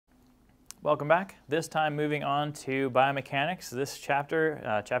Welcome back. This time moving on to biomechanics. This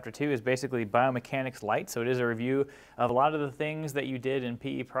chapter, chapter 2, is basically biomechanics light, so it is a review of a lot of the things that you did in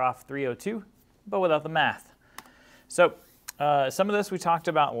PE Prof 302, but without the math. So some of this we talked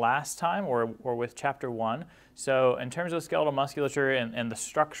about last time or with chapter 1. So in terms of skeletal musculature and the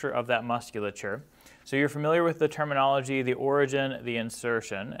structure of that musculature, so you're familiar with the terminology, the origin, the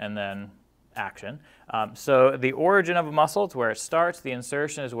insertion, and then action. So the origin of a muscle is where it starts, the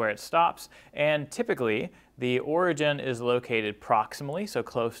insertion is where it stops, and typically the origin is located proximally, so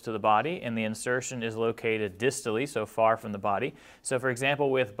close to the body, and the insertion is located distally, so far from the body. So for example,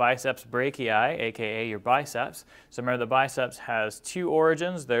 with biceps brachii, aka your biceps, so remember the biceps has two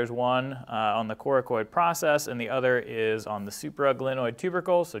origins. There's one on the coracoid process, and the other is on the supraglenoid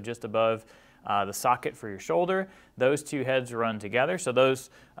tubercle, so just above the socket for your shoulder. Those two heads run together, so those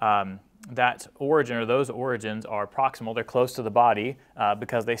that origin or those origins are proximal. They're close to the body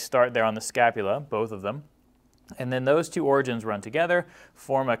because they start there on the scapula, both of them. And then those two origins run together,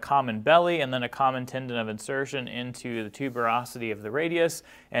 form a common belly, and then a common tendon of insertion into the tuberosity of the radius.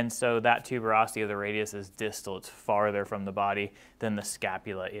 And so that tuberosity of the radius is distal. It's farther from the body than the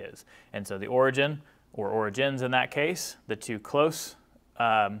scapula is. And so the origin, or origins in that case, the two close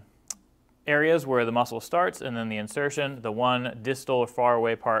areas where the muscle starts, and then the insertion, the one distal or far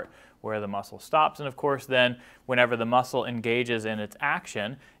away part where the muscle stops. And of course then, whenever the muscle engages in its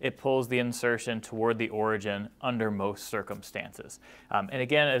action, it pulls the insertion toward the origin under most circumstances. And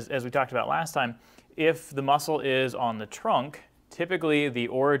again, as we talked about last time, if the muscle is on the trunk, typically the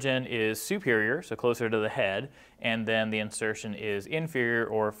origin is superior, so closer to the head, and then the insertion is inferior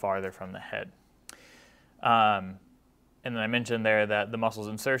or farther from the head. And then I mentioned there that the muscle's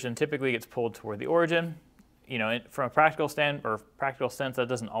insertion typically gets pulled toward the origin. You know, from a practical sense, that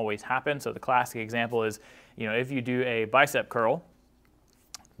doesn't always happen. So the classic example is, you know, if you do a bicep curl,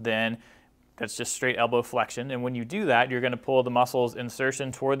 then that's just straight elbow flexion. And when you do that, you're going to pull the muscle's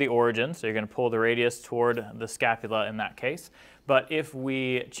insertion toward the origin. So you're going to pull the radius toward the scapula in that case. But if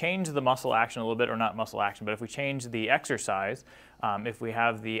we change the muscle action a little bit, or not muscle action, but if we change the exercise, if we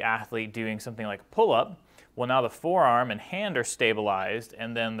have the athlete doing something like a pull-up, well, now the forearm and hand are stabilized,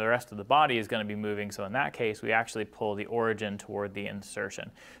 and then the rest of the body is going to be moving. So in that case, we actually pull the origin toward the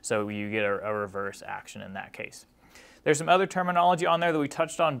insertion. So you get a reverse action in that case. There's some other terminology on there that we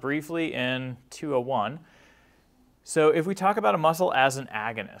touched on briefly in 201. So if we talk about a muscle as an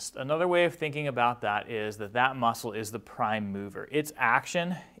agonist, another way of thinking about that is that that muscle is the prime mover. Its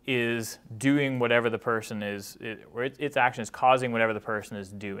action is doing whatever the person is, or its action is causing whatever the person is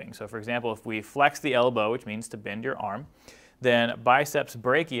doing. So for example, if we flex the elbow, which means to bend your arm, then biceps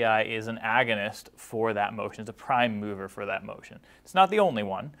brachii is an agonist for that motion. It's a prime mover for that motion. It's not the only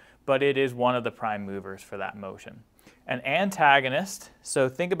one, but it is one of the prime movers for that motion. An antagonist, so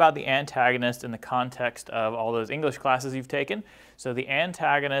think about the antagonist in the context of all those English classes you've taken. So the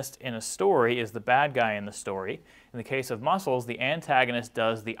antagonist in a story is the bad guy in the story. In the case of muscles, the antagonist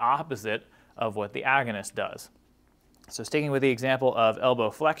does the opposite of what the agonist does. So sticking with the example of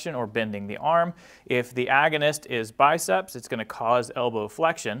elbow flexion or bending the arm, if the agonist is biceps, it's going to cause elbow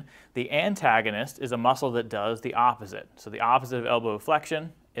flexion. The antagonist is a muscle that does the opposite. So the opposite of elbow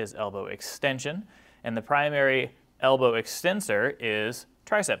flexion is elbow extension, and the primary elbow extensor is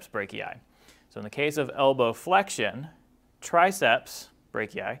triceps brachii. So in the case of elbow flexion, triceps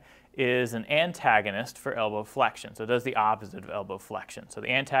brachii is an antagonist for elbow flexion. So it does the opposite of elbow flexion. So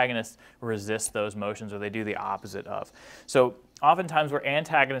the antagonists resist those motions, or they do the opposite of. So oftentimes where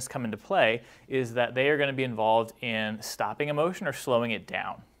antagonists come into play is that they are going to be involved in stopping a motion or slowing it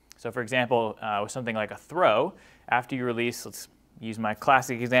down. So for example, with something like a throw, after you release, let's use my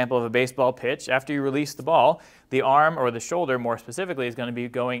classic example of a baseball pitch. After you release the ball, the arm, or the shoulder more specifically, is going to be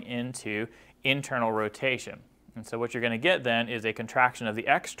going into internal rotation. And so what you're going to get then is a contraction of the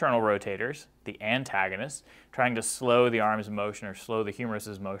external rotators, the antagonists, trying to slow the arm's motion or slow the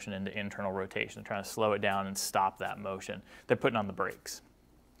humerus's motion into internal rotation, trying to slow it down and stop that motion. They're putting on the brakes.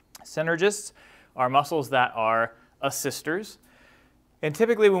 Synergists are muscles that are assisters. And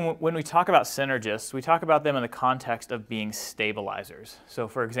typically when we talk about synergists, we talk about them in the context of being stabilizers. So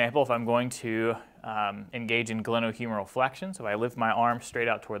for example, if I'm going to engage in glenohumeral flexion, so if I lift my arm straight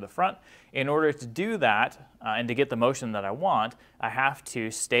out toward the front, in order to do that and to get the motion that I want, I have to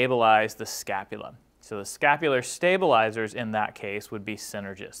stabilize the scapula. So the scapular stabilizers in that case would be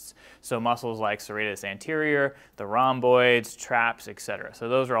synergists. So muscles like serratus anterior, the rhomboids, traps, etc. So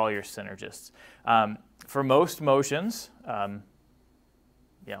those are all your synergists. For most motions,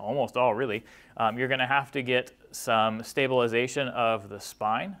 yeah, almost all really, you're going to have to get some stabilization of the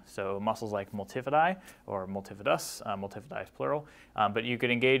spine, so muscles like multifidi or multifidus, multifidi is plural, but you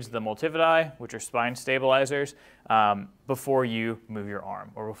could engage the multifidi, which are spine stabilizers, before you move your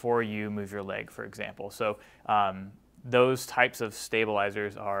arm or before you move your leg, for example. So those types of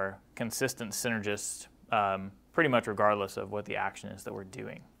stabilizers are consistent synergists pretty much regardless of what the action is that we're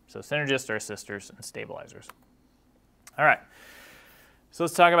doing. So synergists are assisters and stabilizers. All right, so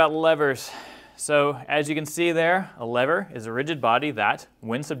let's talk about levers. So as you can see there, a lever is a rigid body that,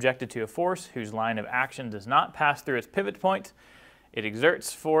 when subjected to a force whose line of action does not pass through its pivot point, it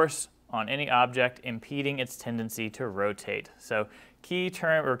exerts force on any object impeding its tendency to rotate. So key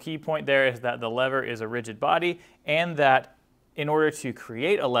term or key point there is that the lever is a rigid body, and that in order to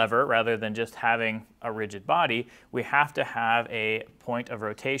create a lever rather than just having a rigid body, we have to have a point of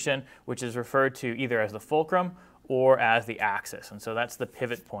rotation, which is referred to either as the fulcrum or as the axis, and so that's the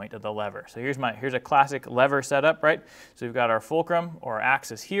pivot point of the lever. So here's a classic lever setup, right? So we've got our fulcrum or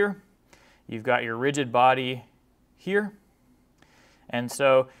axis here, you've got your rigid body here, and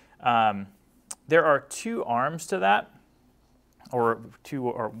so there are two arms to that, or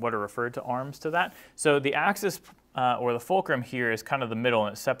what are referred to arms to that. So the axis or the fulcrum here is kind of the middle,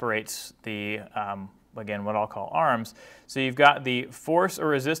 and it separates the again, what I'll call arms. So you've got the force or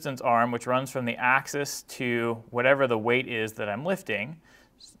resistance arm, which runs from the axis to whatever the weight is that I'm lifting.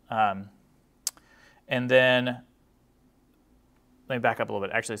 And then, let me back up a little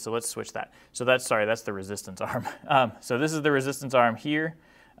bit. Actually, so let's switch that. So that's the resistance arm. So this is the resistance arm here,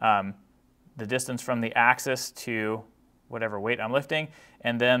 the distance from the axis to whatever weight I'm lifting.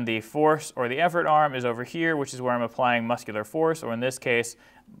 And then the force or the effort arm is over here, which is where I'm applying muscular force, or in this case,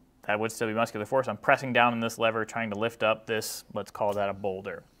 that would still be muscular force. I'm pressing down on this lever, trying to lift up this, let's call that a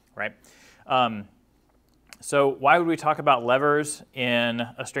boulder, right? So why would we talk about levers in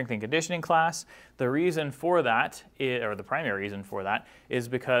a strength and conditioning class? The reason for that, or the primary reason for that, is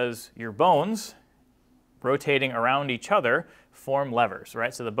because your bones rotating around each other form levers,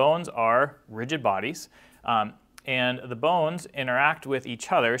 right? So the bones are rigid bodies, and the bones interact with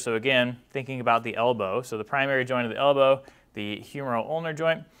each other. So again, thinking about the elbow, so the primary joint of the elbow, the humeral ulnar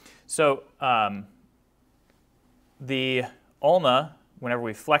joint. So the ulna, whenever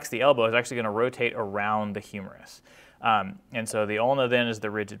we flex the elbow, is actually going to rotate around the humerus. And so the ulna then is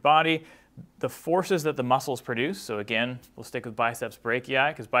the rigid body. The forces that the muscles produce, so again, we'll stick with biceps brachii,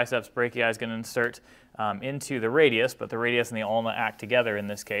 because biceps brachii is going to insert into the radius, but the radius and the ulna act together in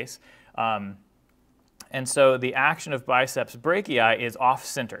this case. And so the action of biceps brachii is off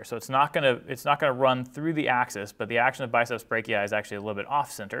center. So it's not going to run through the axis, but the action of biceps brachii is actually a little bit off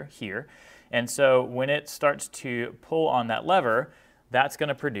center here. And so when it starts to pull on that lever, that's going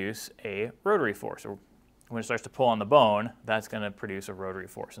to produce a rotary force. Or when it starts to pull on the bone, that's going to produce a rotary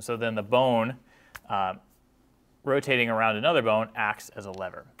force. And so then the bone rotating around another bone acts as a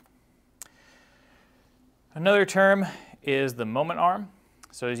lever. Another term is the moment arm.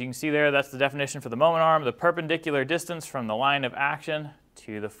 So as you can see there, that's the definition for the moment arm, the perpendicular distance from the line of action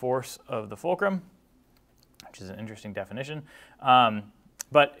to the force of the fulcrum, which is an interesting definition. So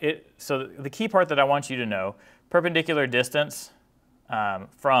the key part that I want you to know, perpendicular distance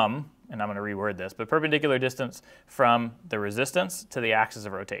from, and I'm going to reword this, but perpendicular distance from the resistance to the axis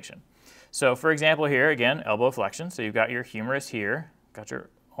of rotation. So for example here, again, elbow flexion. So you've got your humerus here, got your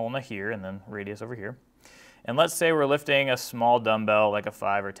ulna here, and then radius over here. And let's say we're lifting a small dumbbell, like a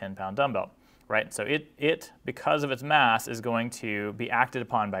 5 or 10 pound dumbbell, right? So it, because of its mass, is going to be acted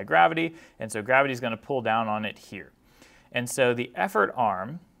upon by gravity, and so gravity is going to pull down on it here. And so the effort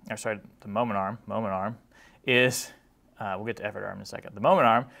arm, or sorry, the moment arm is, we'll get to effort arm in a second. The moment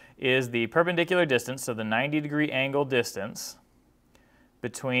arm is the perpendicular distance, so the 90-degree angle distance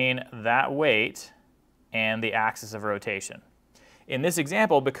between that weight and the axis of rotation. In this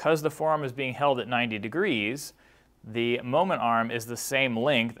example, because the forearm is being held at 90 degrees, the moment arm is the same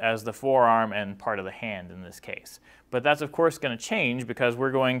length as the forearm and part of the hand in this case. But that's of course going to change because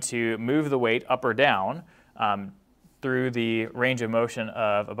we're going to move the weight up or down through the range of motion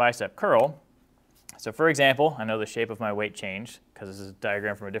of a bicep curl. So for example, I know the shape of my weight changed because this is a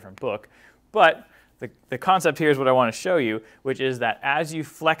diagram from a different book, but the concept here is what I want to show you, which is that as you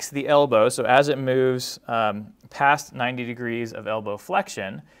flex the elbow, so as it moves past 90 degrees of elbow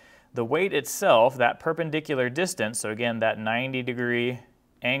flexion, the weight itself, that perpendicular distance, so again, that 90-degree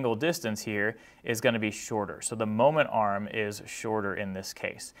angle distance here is going to be shorter. So the moment arm is shorter in this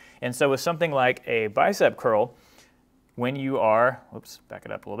case. And so with something like a bicep curl, when you are, back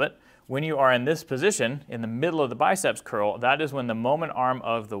it up a little bit, when you are in this position, in the middle of the biceps curl, that is when the moment arm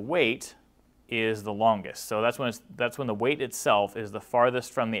of the weight is the longest. So that's when the weight itself is the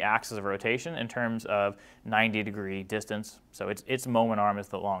farthest from the axis of rotation in terms of 90-degree distance. So its moment arm is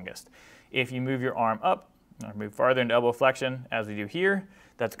the longest. If you move your arm up or move farther into elbow flexion, as we do here,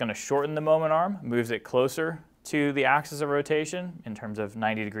 that's going to shorten the moment arm, moves it closer to the axis of rotation in terms of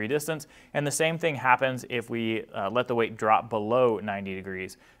 90-degree distance. And the same thing happens if we let the weight drop below 90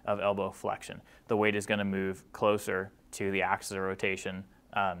 degrees of elbow flexion. The weight is going to move closer to the axis of rotation,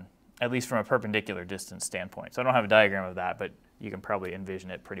 at least from a perpendicular distance standpoint. So I don't have a diagram of that, but you can probably envision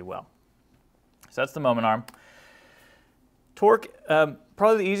it pretty well. So that's the moment arm. Torque,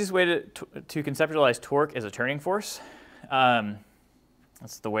 probably the easiest way to conceptualize torque is a turning force.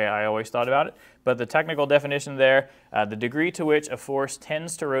 That's the way I always thought about it. But the technical definition there, the degree to which a force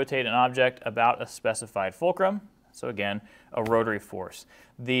tends to rotate an object about a specified fulcrum. So again, a rotary force.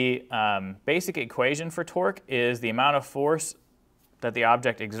 The basic equation for torque is the amount of force that the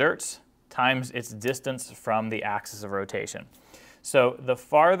object exerts times its distance from the axis of rotation. So the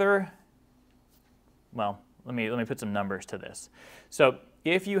farther, well, let me put some numbers to this. So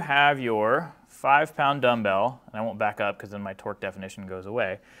if you have your 5-pound dumbbell, and I won't back up because then my torque definition goes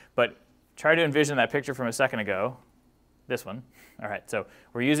away, but try to envision that picture from a second ago, this one. All right, so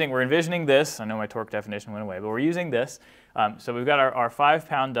we're envisioning this. I know my torque definition went away, but we're using this. So we've got our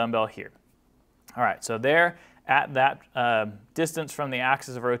 5-pound dumbbell here. All right, so there at that distance from the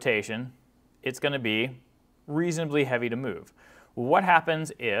axis of rotation, it's going to be reasonably heavy to move. Well, what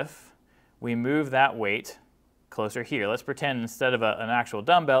happens if we move that weight closer here? Let's pretend instead of an actual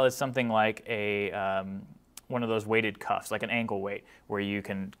dumbbell, it's something like one of those weighted cuffs, like an ankle weight, where you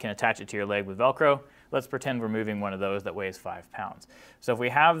can attach it to your leg with Velcro. Let's pretend we're moving one of those that weighs 5 pounds. So if we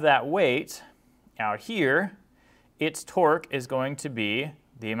have that weight out here, its torque is going to be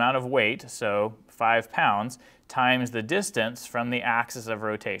the amount of weight, so 5 pounds, times the distance from the axis of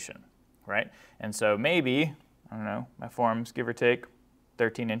rotation, right? And so maybe, I don't know, my forearm's give or take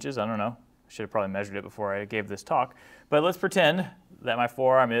 13 inches, I don't know. Should have probably measured it before I gave this talk. But let's pretend that my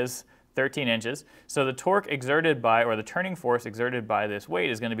forearm is 13 inches. So the torque exerted by, or the turning force exerted by this weight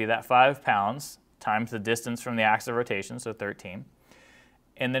is going to be that 5 pounds times the distance from the axis of rotation, so 13.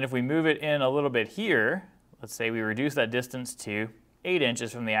 And then if we move it in a little bit here, let's say we reduce that distance to 8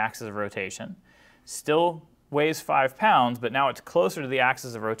 inches from the axis of rotation, still weighs 5 pounds, but now it's closer to the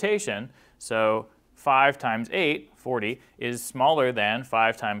axis of rotation, so 5 times 8, 40, is smaller than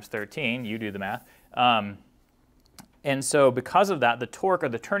 5 times 13. You do the math. And so because of that, the torque or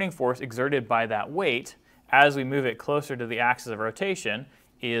the turning force exerted by that weight as we move it closer to the axis of rotation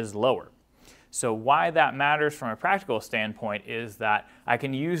is lower. So why that matters from a practical standpoint is that I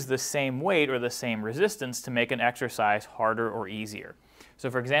can use the same weight or the same resistance to make an exercise harder or easier. So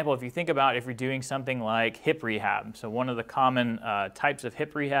for example, if you think about if you're doing something like hip rehab, so one of the common types of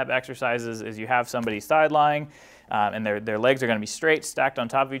hip rehab exercises is you have somebody side lying and their legs are going to be straight, stacked on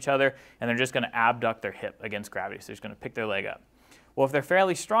top of each other, and they're just going to abduct their hip against gravity. So they're just going to pick their leg up. Well, if they're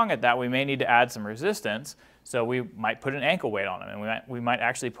fairly strong at that, we may need to add some resistance. So we might put an ankle weight on them, and we might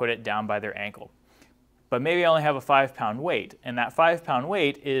actually put it down by their ankle. But maybe I only have a 5-pound weight, and that 5-pound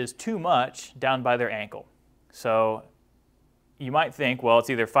weight is too much down by their ankle. So you might think, well, it's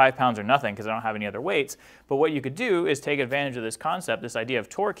either 5 pounds or nothing because I don't have any other weights. But what you could do is take advantage of this concept, this idea of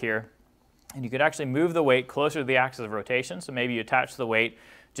torque here, and you could actually move the weight closer to the axis of rotation. So maybe you attach the weight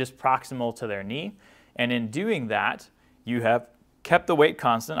just proximal to their knee. And in doing that, you have kept the weight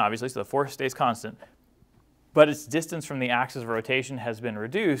constant, obviously, so the force stays constant, but its distance from the axis of rotation has been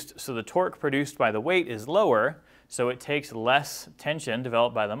reduced, so the torque produced by the weight is lower, so it takes less tension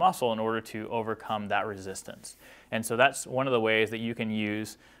developed by the muscle in order to overcome that resistance. And so that's one of the ways that you can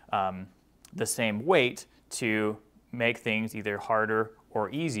use the same weight to make things either harder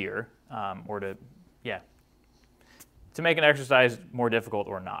or easier, or to make an exercise more difficult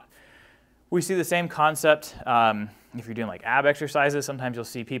or not. We see the same concept if you're doing like ab exercises. Sometimes you'll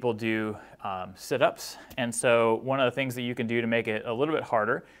see people do sit-ups. And so one of the things that you can do to make it a little bit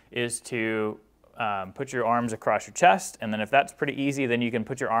harder is to put your arms across your chest. And then if that's pretty easy, then you can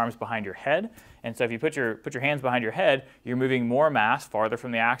put your arms behind your head. And so if you put your hands behind your head, you're moving more mass farther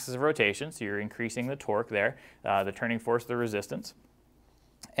from the axis of rotation. So you're increasing the torque there, the turning force, the resistance.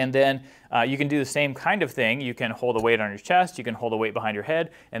 And then you can do the same kind of thing. You can hold a weight on your chest, you can hold a weight behind your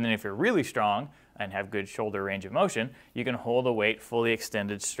head, and then if you're really strong and have good shoulder range of motion, you can hold a weight fully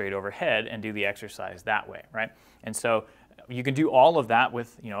extended straight overhead and do the exercise that way, right? And so you can do all of that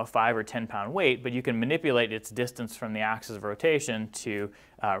with a 5 or 10 pound weight, but you can manipulate its distance from the axis of rotation to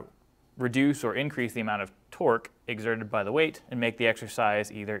reduce or increase the amount of torque exerted by the weight and make the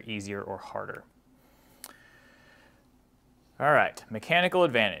exercise either easier or harder. All right, mechanical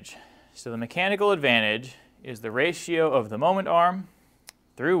advantage. So the mechanical advantage is the ratio of the moment arm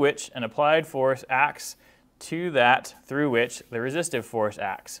through which an applied force acts to that through which the resistive force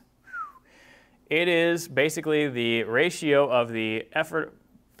acts. It is basically the ratio of the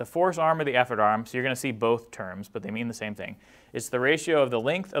force arm or the effort arm, so you're going to see both terms, but they mean the same thing. It's the ratio of the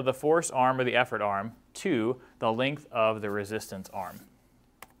length of the force arm or the effort arm to the length of the resistance arm.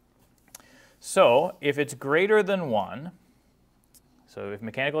 So if it's greater than 1, so if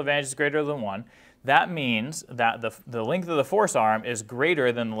mechanical advantage is greater than 1, that means that the length of the force arm is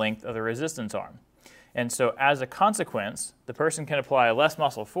greater than the length of the resistance arm. And so as a consequence, the person can apply less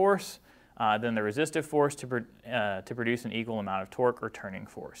muscle force than the resistive force to produce an equal amount of torque or turning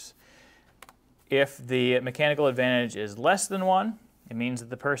force. If the mechanical advantage is less than 1, it means that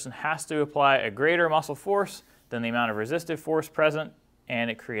the person has to apply a greater muscle force than the amount of resistive force present, and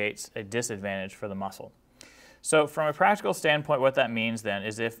it creates a disadvantage for the muscle. So from a practical standpoint, what that means then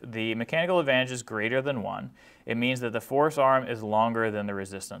is if the mechanical advantage is greater than 1, it means that the force arm is longer than the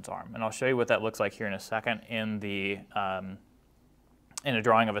resistance arm. And I'll show you what that looks like here in a second in a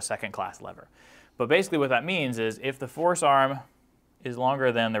drawing of a second class lever. But basically what that means is if the force arm is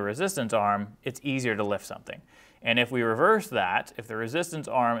longer than the resistance arm, it's easier to lift something. And if we reverse that, if the resistance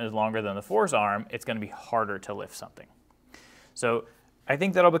arm is longer than the force arm, it's going to be harder to lift something. So I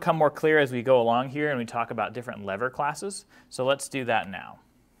think that'll become more clear as we go along here and we talk about different lever classes. So let's do that now.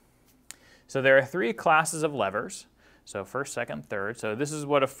 So there are 3 classes of levers. So first, second, third. So this is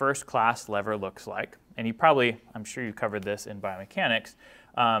what a first class lever looks like. And you probably, I'm sure you covered this in biomechanics,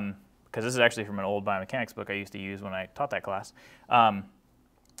 because this is actually from an old biomechanics book I used to use when I taught that class.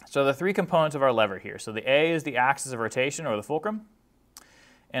 So the 3 components of our lever here. So the A is the axis of rotation, or the fulcrum.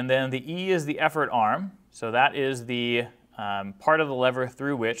 And then the E is the effort arm. So that is the part of the lever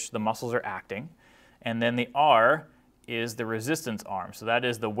through which the muscles are acting. And then the R is the resistance arm. So that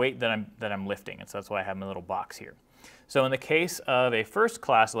is the weight that I'm lifting. And so that's why I have my little box here. So in the case of a first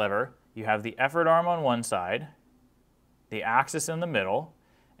class lever, you have the effort arm on one side, the axis in the middle,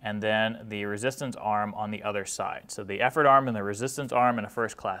 and then the resistance arm on the other side. So the effort arm and the resistance arm in a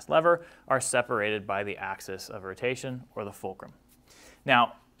first class lever are separated by the axis of rotation, or the fulcrum.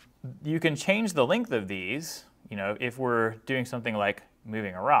 Now, you can change the length of these. You know, if we're doing something like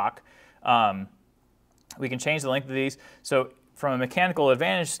moving a rock, we can change the length of these. So from a mechanical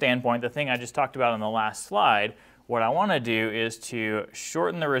advantage standpoint, the thing I just talked about on the last slide, what I want to do is to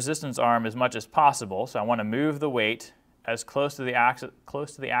shorten the resistance arm as much as possible. So I want to move the weight as close to the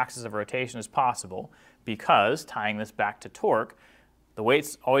axis of rotation as possible, because, tying this back to torque, the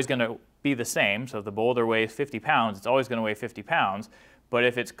weight's always going to be the same. So if the boulder weighs 50 pounds, it's always going to weigh 50 pounds. But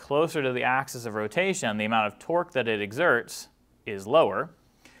if it's closer to the axis of rotation, the amount of torque that it exerts is lower.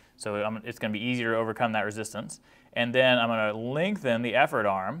 So it's going to be easier to overcome that resistance. And then I'm going to lengthen the effort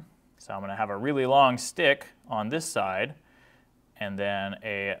arm. So I'm going to have a really long stick on this side, and then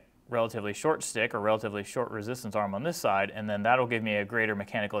a relatively short stick or relatively short resistance arm on this side, and then that'll give me a greater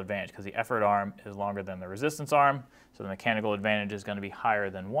mechanical advantage because the effort arm is longer than the resistance arm. So the mechanical advantage is going to be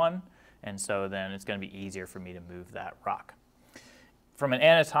higher than 1, and so then it's going to be easier for me to move that rock. From an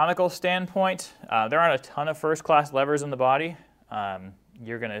anatomical standpoint, there aren't a ton of first-class levers in the body.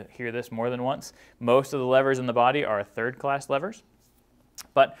 You're going to hear this more than once. Most of the levers in the body are third-class levers.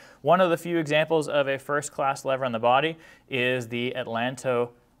 But one of the few examples of a first-class lever in the body is the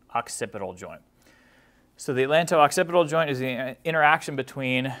atlanto-occipital joint. So the atlanto-occipital joint is the interaction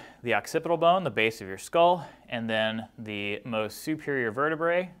between the occipital bone, the base of your skull, and then the most superior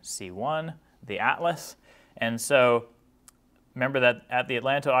vertebrae, C1, the atlas. And so remember that at the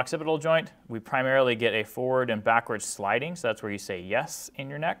atlanto-occipital joint, we primarily get a forward and backward sliding. So that's where you say yes in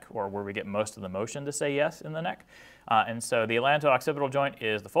your neck, or where we get most of the motion to say yes in the neck. And so the atlanto-occipital joint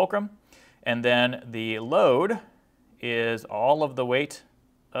is the fulcrum. And then the load is all of the weight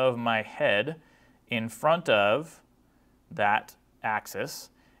of my head in front of that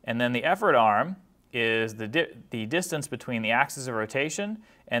axis. And then the effort arm is the distance between the axis of rotation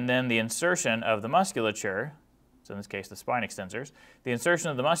and then the insertion of the musculature, so in this case the spine extensors, the insertion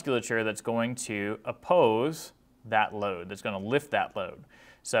of the musculature that's going to oppose that load, that's going to lift that load.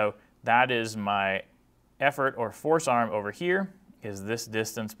 So that is my effort or force arm over here, is this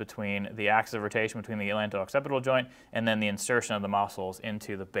distance between the axis of rotation between the atlanto-occipital joint and then the insertion of the muscles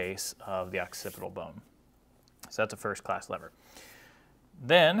into the base of the occipital bone. So that's a first-class lever.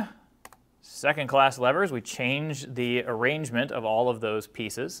 Then, second-class levers, we change the arrangement of all of those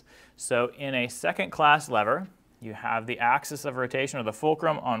pieces. So in a second-class lever, you have the axis of rotation, or the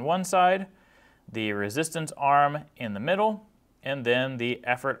fulcrum, on one side, the resistance arm in the middle, and then the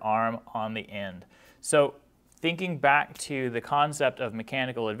effort arm on the end. So thinking back to the concept of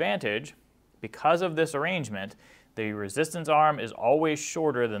mechanical advantage, because of this arrangement, the resistance arm is always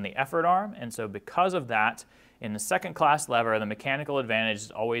shorter than the effort arm, and so because of that, in the second class lever, the mechanical advantage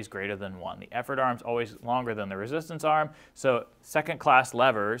is always greater than 1. The effort arm is always longer than the resistance arm, so second class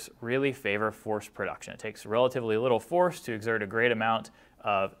levers really favor force production. It takes relatively little force to exert a great amount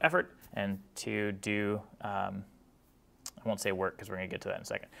of effort and to do, I won't say work because we're going to get to that in a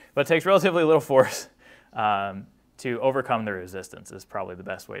second, but it takes relatively little force to overcome the resistance is probably the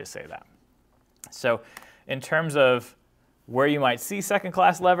best way to say that. So in terms of where you might see second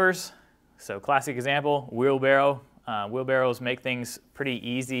class levers, so classic example, wheelbarrow. Wheelbarrows make things pretty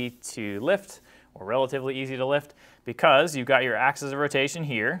easy to lift, or relatively easy to lift, because you've got your axis of rotation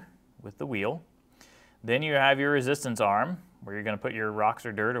here with the wheel. Then you have your resistance arm, where you're going to put your rocks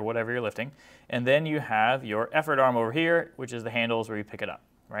or dirt or whatever you're lifting. And then you have your effort arm over here, which is the handles where you pick it up,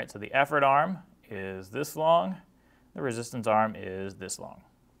 right? So the effort arm is this long, the resistance arm is this long.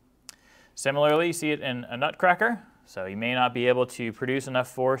 Similarly, you see it in a nutcracker. So you may not be able to produce enough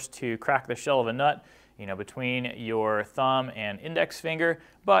force to crack the shell of a nut, between your thumb and index finger.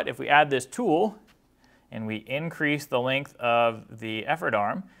 But if we add this tool and we increase the length of the effort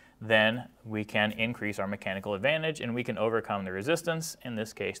arm, then we can increase our mechanical advantage and we can overcome the resistance, in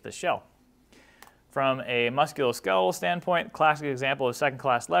this case, the shell. From a musculoskeletal standpoint, classic example of second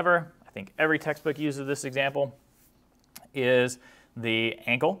class lever, I think every textbook uses this example, is the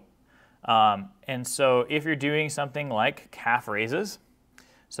ankle. And so if you're doing something like calf raises,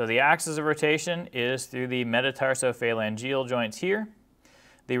 so the axis of rotation is through the metatarsophalangeal joints here.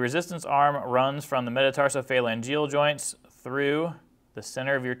 The resistance arm runs from the metatarsophalangeal joints through the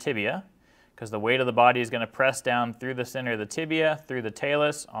center of your tibia, because the weight of the body is going to press down through the center of the tibia, through the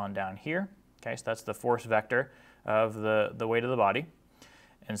talus, on down here. Okay, so that's the force vector of the weight of the body.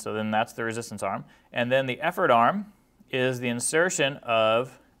 And so then that's the resistance arm. And then the effort arm is the insertion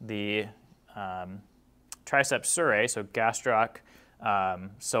of the triceps surae, so gastroc,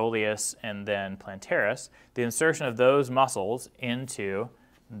 soleus, and then plantaris, the insertion of those muscles into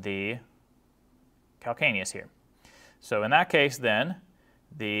the calcaneus here. So in that case then,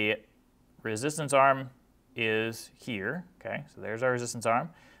 the resistance arm is here, okay, so there's our resistance arm.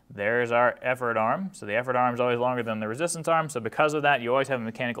 There's our effort arm. So the effort arm is always longer than the resistance arm, so because of that, you always have a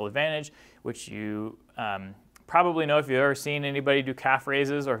mechanical advantage, which you probably know if you've ever seen anybody do calf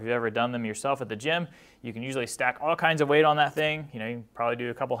raises or if you've ever done them yourself at the gym. You can usually stack all kinds of weight on that thing. You can probably do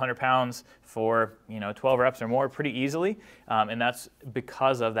a couple 100 pounds for 12 reps or more pretty easily, and that's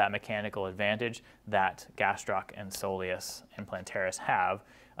because of that mechanical advantage that gastroc and soleus and plantaris have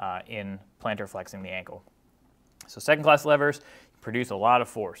in plantar flexing the ankle. So second class levers produce a lot of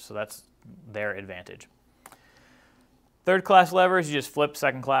force, so that's their advantage. Third class levers, you just flip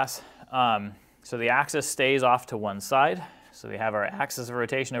second class. So the axis stays off to one side. So we have our axis of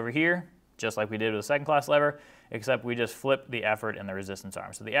rotation over here, just like we did with the second class lever, except we just flip the effort and the resistance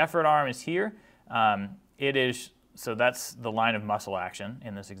arm. So the effort arm is here. So that's the line of muscle action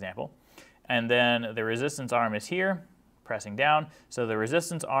in this example. And then the resistance arm is here, pressing down. So the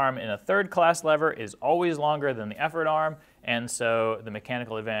resistance arm in a third class lever is always longer than the effort arm, and so the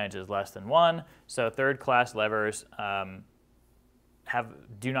mechanical advantage is less than 1. So third class levers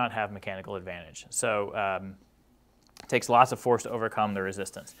do not have mechanical advantage. So it takes lots of force to overcome the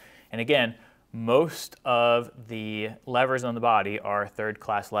resistance. And again, most of the levers on the body are third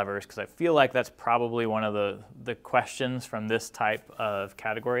class levers, because I feel like that's probably one of the questions from this type of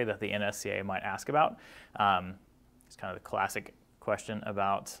category that the NSCA might ask about. It's kind of the classic question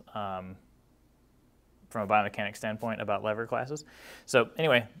about, from a biomechanics standpoint, about lever classes. So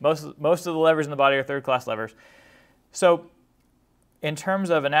anyway, most of the levers in the body are third class levers. So in terms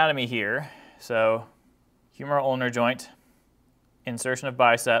of anatomy here, so humeral ulnar joint, insertion of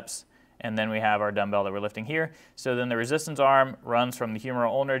biceps, and then we have our dumbbell that we're lifting here. So then the resistance arm runs from the humeral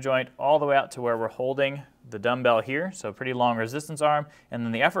ulnar joint all the way out to where we're holding the dumbbell here, so pretty long resistance arm. And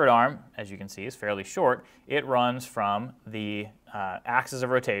then the effort arm, as you can see, is fairly short. It runs from the axis of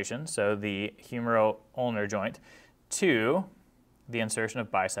rotation, so the humeral ulnar joint, to the insertion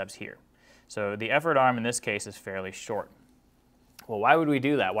of biceps here. So the effort arm in this case is fairly short. Well, why would we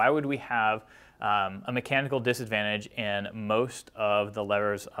do that? Why would we have a mechanical disadvantage in most of the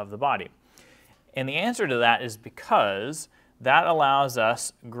levers of the body? And the answer to that is because that allows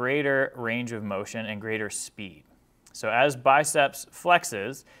us greater range of motion and greater speed. So as biceps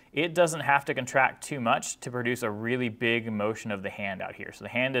flexes, it doesn't have to contract too much to produce a really big motion of the hand out here. So the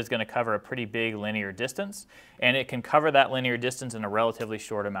hand is going to cover a pretty big linear distance, and it can cover that linear distance in a relatively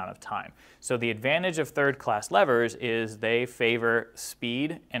short amount of time. So the advantage of third class levers is they favor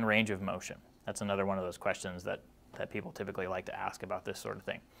speed and range of motion. That's another one of those questions that people typically like to ask about this sort of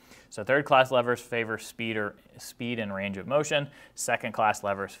thing. So third-class levers favor speed and range of motion. Second-class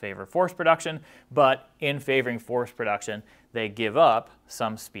levers favor force production, but in favoring force production, they give up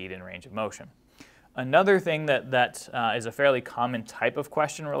some speed and range of motion. Another thing that is a fairly common type of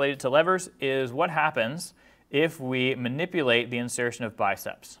question related to levers is what happens if we manipulate the insertion of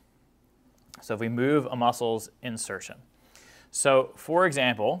biceps. So if we move a muscle's insertion. So for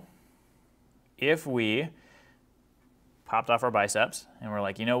example, if we popped off our biceps and we're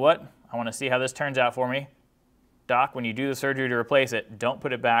like, you know what, I want to see how this turns out for me. Doc, when you do the surgery to replace it, don't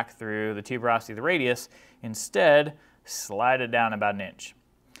put it back through the tuberosity of the radius. Instead, slide it down about an inch.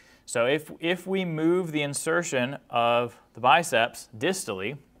 So if we move the insertion of the biceps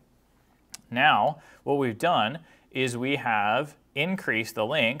distally, now what we've done is we have increased the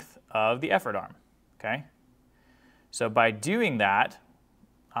length of the effort arm, okay? So by doing that,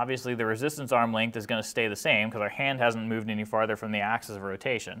 obviously the resistance arm length is going to stay the same because our hand hasn't moved any farther from the axis of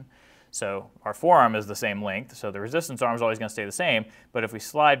rotation. So our forearm is the same length, so the resistance arm is always going to stay the same, but if we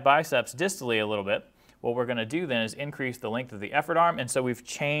slide biceps distally a little bit, what we're going to do then is increase the length of the effort arm, and so we've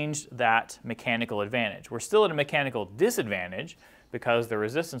changed that mechanical advantage. We're still at a mechanical disadvantage because the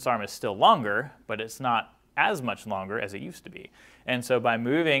resistance arm is still longer, but it's not as much longer as it used to be. And so by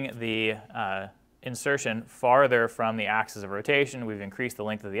moving the insertion farther from the axis of rotation, we've increased the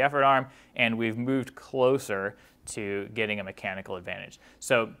length of the effort arm, and we've moved closer to getting a mechanical advantage.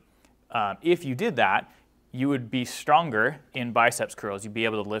 So if you did that, you would be stronger in biceps curls. You'd be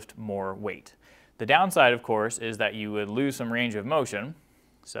able to lift more weight. The downside, of course, is that you would lose some range of motion,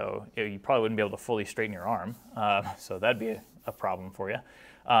 so you probably wouldn't be able to fully straighten your arm, so that'd be a problem for you.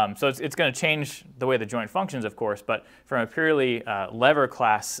 So it's going to change the way the joint functions, of course, but from a purely lever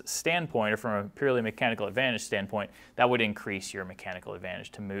class standpoint, or from a purely mechanical advantage standpoint, that would increase your mechanical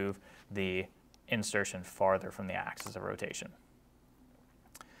advantage to move the insertion farther from the axis of rotation.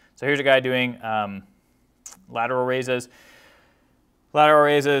 So here's a guy doing lateral raises. Lateral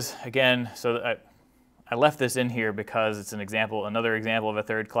raises, again, so I left this in here because it's an example, another example of a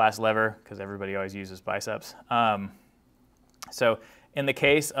third class lever, because everybody always uses biceps. So in the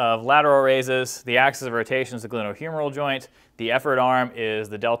case of lateral raises, the axis of rotation is the glenohumeral joint. The effort arm is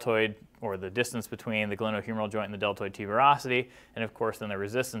the deltoid, or the distance between the glenohumeral joint and the deltoid tuberosity. And of course, then the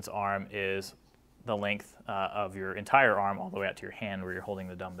resistance arm is the length of your entire arm all the way out to your hand where you're holding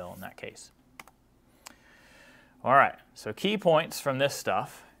the dumbbell in that case. All right, so key points from this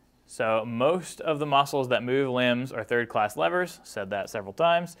stuff. So most of the muscles that move limbs are third-class levers, said that several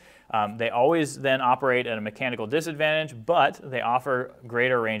times. They always then operate at a mechanical disadvantage, but they offer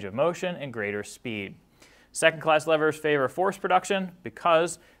greater range of motion and greater speed. Second-class levers favor force production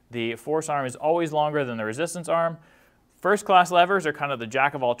because the force arm is always longer than the resistance arm. First-class levers are kind of the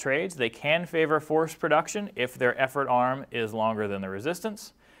jack of all trades. They can favor force production if their effort arm is longer than the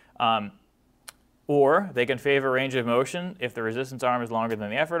resistance. Or they can favor range of motion if the resistance arm is longer than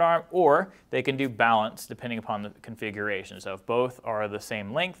the effort arm, or they can do balance depending upon the configuration. So if both are the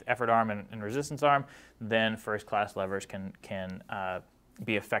same length, effort arm and resistance arm, then first-class levers can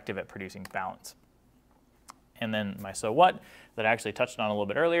be effective at producing balance. And then my so what that I actually touched on a little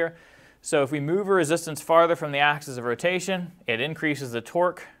bit earlier. So if we move a resistance farther from the axis of rotation, it increases the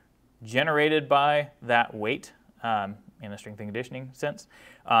torque generated by that weight in a strength and conditioning sense.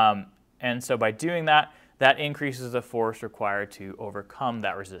 And so by doing that, that increases the force required to overcome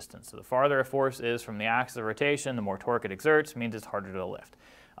that resistance. So the farther a force is from the axis of rotation, the more torque it exerts, means it's harder to lift.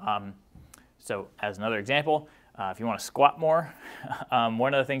 So as another example, if you want to squat more,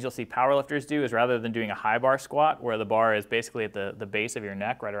 one of the things you'll see powerlifters do is rather than doing a high bar squat where the bar is basically at the base of your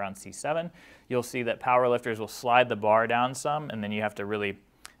neck right around C7, you'll see that powerlifters will slide the bar down some, and then you have to really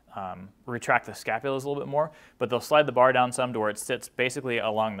retract the scapulas a little bit more, but they'll slide the bar down some to where it sits basically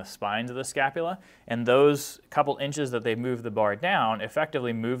along the spines of the scapula, and those couple inches that they move the bar down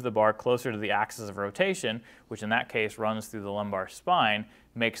effectively move the bar closer to the axis of rotation, which in that case runs through the lumbar spine,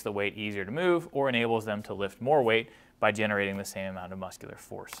 makes the weight easier to move, or enables them to lift more weight by generating the same amount of muscular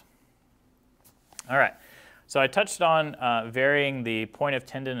force. All right, so I touched on varying the point of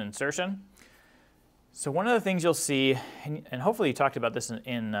tendon insertion. So one of the things you'll see, and hopefully you talked about this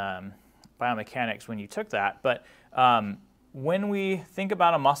in biomechanics when you took that, but when we think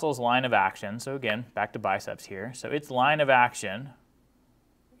about a muscle's line of action, so again, back to biceps here, so its line of action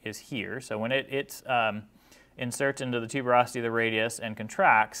is here. So when it inserts into the tuberosity of the radius and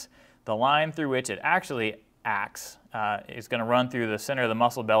contracts, the line through which it actually acts is going to run through the center of the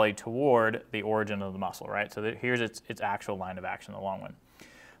muscle belly toward the origin of the muscle, right? So here's its actual line of action, the long one.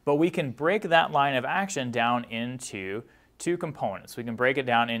 But we can break that line of action down into two components. We can break it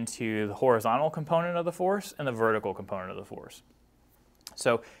down into the horizontal component of the force and the vertical component of the force.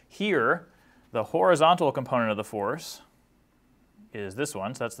 So here, the horizontal component of the force is this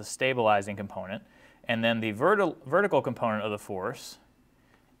one, so that's the stabilizing component. And then the vertical component of the force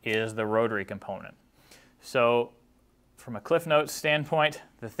is the rotary component. So from a Cliff Notes standpoint,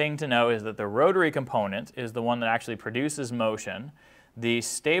 the thing to know is that the rotary component is the one that actually produces motion. The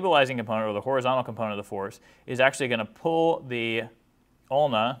stabilizing component, or the horizontal component of the force, is actually going to pull the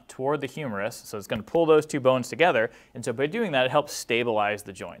ulna toward the humerus, so it's going to pull those two bones together, and so by doing that it helps stabilize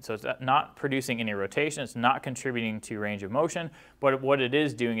the joint. So it's not producing any rotation, it's not contributing to range of motion, but what it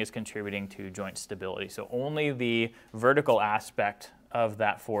is doing is contributing to joint stability. So only the vertical aspect of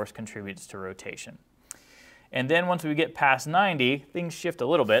that force contributes to rotation. And then once we get past 90, things shift a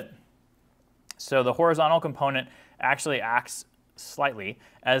little bit. So the horizontal component actually acts slightly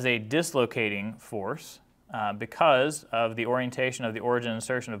as a dislocating force because of the orientation of the origin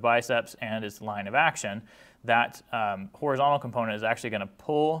insertion of biceps and its line of action. That horizontal component is actually going to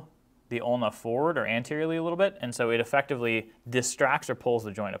pull the ulna forward or anteriorly a little bit, and so it effectively distracts or pulls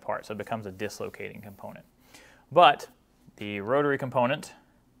the joint apart, so it becomes a dislocating component. But the rotary component,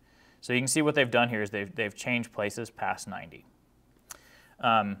 so you can see what they've done here is they've changed places past 90.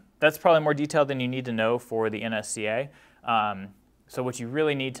 That's probably more detailed than you need to know for the NSCA. So what you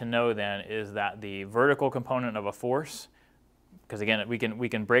really need to know then is that the vertical component of a force, because again we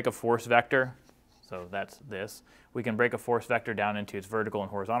can break a force vector, so that's this. We can break a force vector down into its vertical and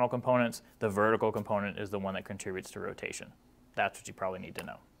horizontal components. The vertical component is the one that contributes to rotation. That's what you probably need to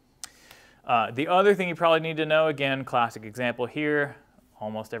know. The other thing you probably need to know, again, classic example here,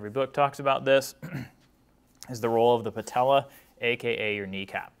 almost every book talks about this, is the role of the patella, aka your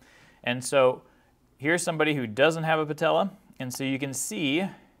kneecap. And so here's somebody who doesn't have a patella, and so you can see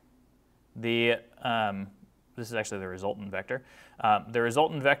the, this is actually the resultant vector. The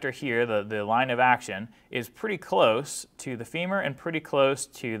resultant vector here, the line of action, is pretty close to the femur and pretty close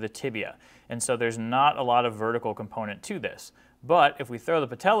to the tibia. And so there's not a lot of vertical component to this. But if we throw the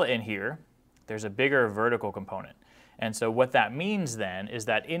patella in here, there's a bigger vertical component. And so what that means then is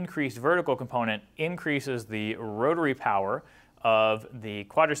that increased vertical component increases the rotary power of the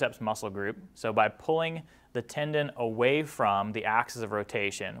quadriceps muscle group. So by pulling the tendon away from the axis of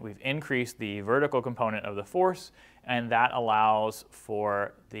rotation, we've increased the vertical component of the force, and that allows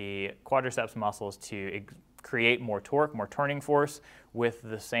for the quadriceps muscles to create more torque, more turning force with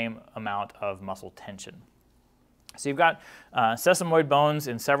the same amount of muscle tension. So you've got sesamoid bones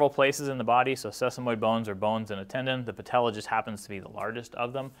in several places in the body. So sesamoid bones are bones in a tendon. The patella just happens to be the largest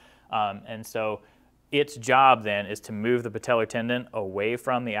of them. And so its job then is to move the patellar tendon away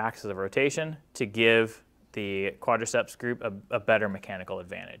from the axis of rotation to give the quadriceps group a better mechanical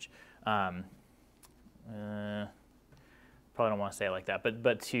advantage. Probably don't want to say it like that,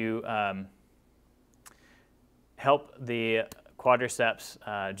 but to help the quadriceps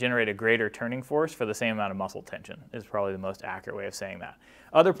generate a greater turning force for the same amount of muscle tension is probably the most accurate way of saying that.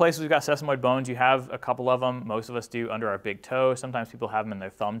 Other places we've got sesamoid bones, you have a couple of them. Most of us do under our big toe. Sometimes people have them in their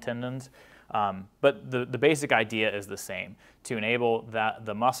thumb tendons. But the basic idea is the same, to enable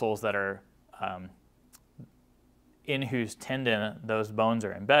the muscles that are in whose tendon those bones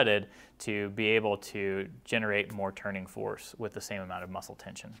are embedded to be able to generate more turning force with the same amount of muscle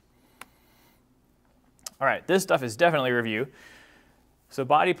tension. All right, this stuff is definitely review. So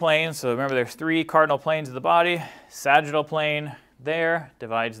body planes, so remember there's three cardinal planes of the body. Sagittal plane there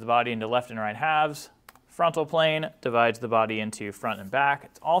divides the body into left and right halves. Frontal plane divides the body into front and back.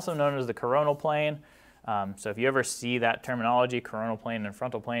 It's also known as the coronal plane. So if you ever see that terminology, coronal plane and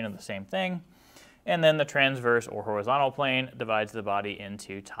frontal plane are the same thing. And then the transverse or horizontal plane divides the body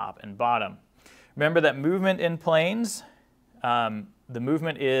into top and bottom. Remember that movement in planes, the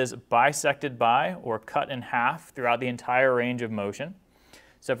movement is bisected by or cut in half throughout the entire range of motion.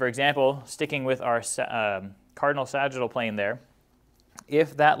 So for example, sticking with our cardinal sagittal plane there,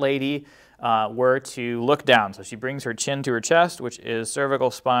 if that lady were to look down, so she brings her chin to her chest, which is cervical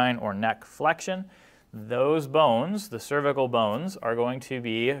spine or neck flexion, those bones, the cervical bones, are going to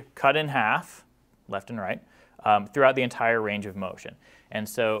be cut in half, left and right, throughout the entire range of motion. And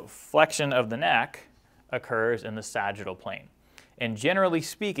so flexion of the neck occurs in the sagittal plane. And generally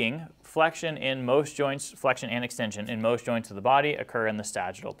speaking, flexion in most joints, flexion and extension in most joints of the body occur in the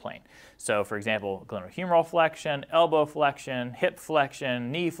sagittal plane. So for example, glenohumeral flexion, elbow flexion, hip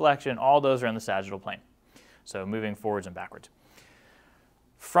flexion, knee flexion, all those are in the sagittal plane. So moving forwards and backwards.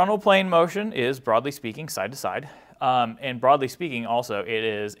 Frontal plane motion is, broadly speaking, side to side. And broadly speaking, also, it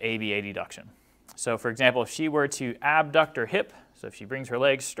is ABA deduction. So for example, if she were to abduct her hip, so if she brings her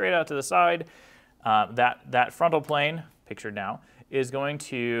legs straight out to the side, that frontal plane, pictured now, is going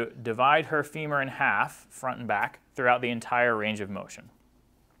to divide her femur in half, front and back, throughout the entire range of motion.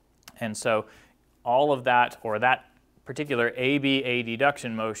 And so all of that, or that particular AB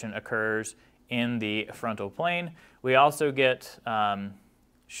adduction motion, occurs in the frontal plane. We also get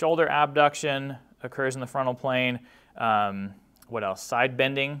shoulder abduction occurs in the frontal plane. What else? Side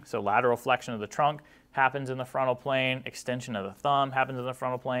bending, so lateral flexion of the trunk, happens in the frontal plane. Extension of the thumb happens in the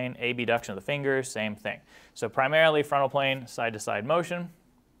frontal plane. Abduction of the fingers, same thing. So primarily frontal plane, side-to-side motion,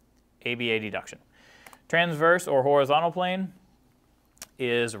 ABA deduction. Transverse or horizontal plane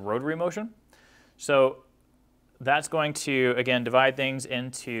is rotary motion. So that's going to, again, divide things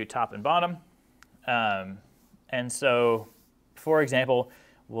into top and bottom. And so, for example,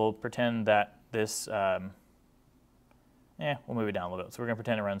 we'll pretend that this, we'll move it down a little bit. So we're going to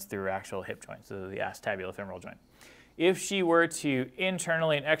pretend it runs through actual hip joints, so the acetabular-femoral joint. If she were to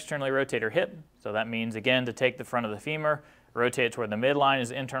internally and externally rotate her hip, so that means, again, to take the front of the femur, rotate it toward the midline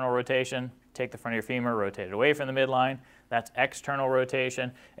is internal rotation. Take the front of your femur, rotate it away from the midline. That's external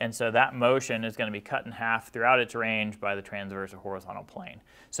rotation. And so that motion is going to be cut in half throughout its range by the transverse or horizontal plane.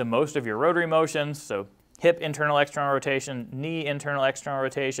 So most of your rotary motions, so hip internal external rotation, knee internal external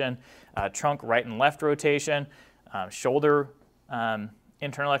rotation, trunk right and left rotation, shoulder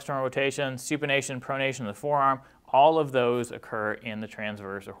internal external rotation, supination, pronation of the forearm, all of those occur in the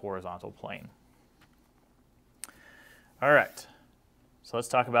transverse or horizontal plane. All right, so let's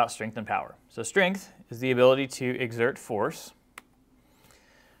talk about strength and power. So strength is the ability to exert force.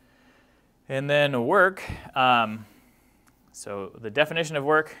 And then work, so the definition of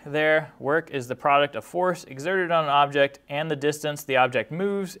work there, work is the product of force exerted on an object and the distance the object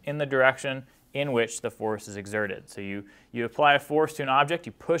moves in the direction in which the force is exerted. So you apply a force to an object,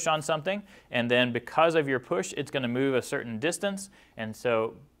 you push on something, and then because of your push, it's going to move a certain distance. And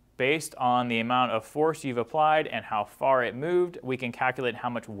so based on the amount of force you've applied and how far it moved, we can calculate how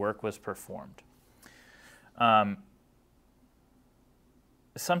much work was performed.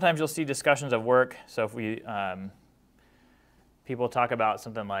 Sometimes you'll see discussions of work. So if we people talk about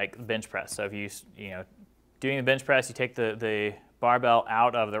something like bench press. So if doing the bench press, you take the barbell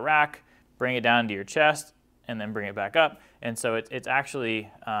out of the rack, bring it down to your chest, and then bring it back up. And so it's actually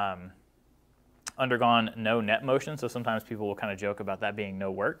undergone no net motion. So sometimes people will kind of joke about that being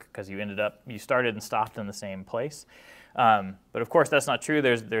no work because you started and stopped in the same place. But of course, that's not true.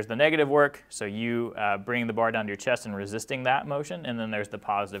 There's the negative work. So you bringing the bar down to your chest and resisting that motion. And then there's the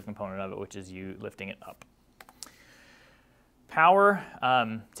positive component of it, which is you lifting it up. Power,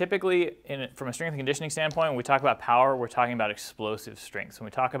 typically from a strength and conditioning standpoint, when we talk about power, we're talking about explosive strength. When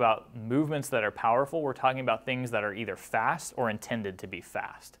we talk about movements that are powerful, we're talking about things that are either fast or intended to be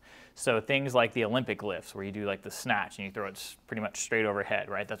fast. So things like the Olympic lifts, where you do like the snatch and you throw it pretty much straight overhead,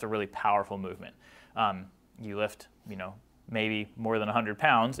 right? That's a really powerful movement. You lift, maybe more than 100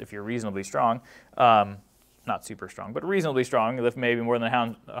 pounds if you're reasonably strong. Not super strong, but reasonably strong. You lift maybe more than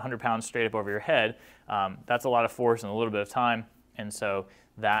 100 pounds straight up over your head. That's a lot of force in a little bit of time, and so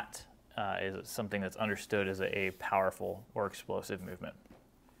that is something that's understood as a powerful or explosive movement.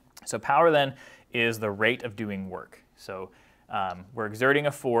 So power then is the rate of doing work. So we're exerting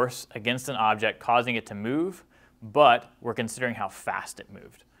a force against an object, causing it to move, but we're considering how fast it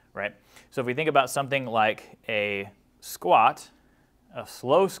moved, right? So if we think about something like a squat, a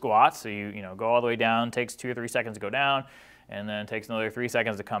slow squat, so you go all the way down, takes 2 or 3 seconds to go down, and then it takes another 3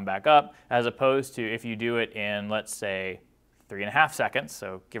 seconds to come back up, as opposed to if you do it in, let's say, 3.5 seconds,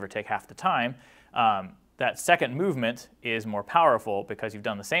 so give or take half the time, that second movement is more powerful because you've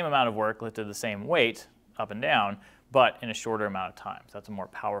done the same amount of work, lifted the same weight up and down, but in a shorter amount of time. So that's a more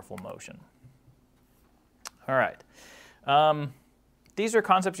powerful motion. All right. These are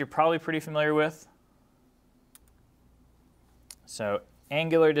concepts you're probably pretty familiar with. So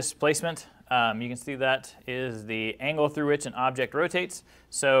angular displacement, you can see that is the angle through which an object rotates.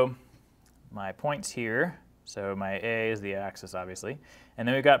 So my points here, so my A is the axis, obviously. And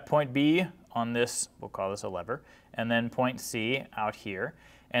then we've got point B on this, we'll call this a lever, and then point C out here.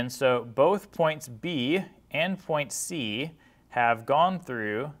 And so both points B and point C have gone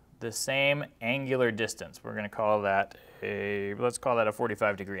through the same angular distance. We're going to call that let's call that a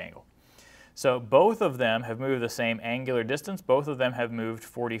 45-degree angle. So both of them have moved the same angular distance. Both of them have moved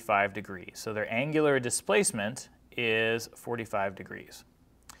 45 degrees. So their angular displacement is 45 degrees.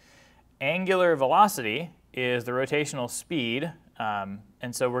 Angular velocity is the rotational speed,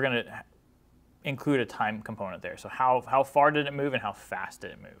 and so we're going to include a time component there. So how far did it move and how fast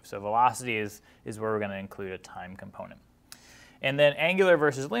did it move? So velocity is where we're going to include a time component. And then angular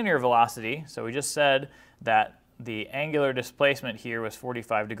versus linear velocity, so we just said that the angular displacement here was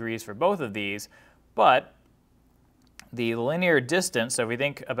 45 degrees for both of these, but the linear distance, so if we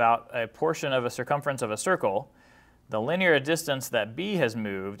think about a portion of a circumference of a circle, the linear distance that B has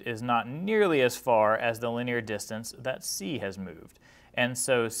moved is not nearly as far as the linear distance that C has moved. And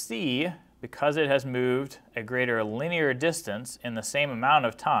so C, because it has moved a greater linear distance in the same amount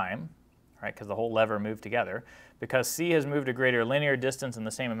of time, right, because the whole lever moved together, because C has moved a greater linear distance in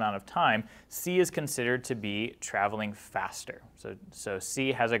the same amount of time, C is considered to be traveling faster. So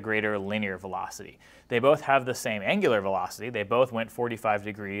C has a greater linear velocity. They both have the same angular velocity. They both went 45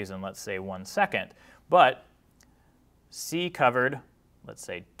 degrees in, let's say, 1 second. But C covered, let's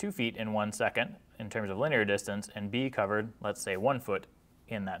say, 2 feet in 1 second in terms of linear distance, and B covered, let's say, 1 foot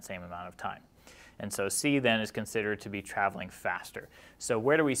in that same amount of time. And so C then is considered to be traveling faster. So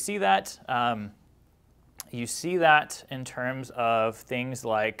where do we see that? You see that in terms of things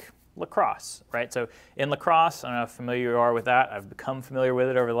like lacrosse, right? So in lacrosse, I don't know how familiar you are with that. I've become familiar with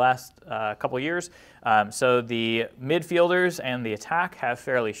it over the last couple of years. So the midfielders and the attack have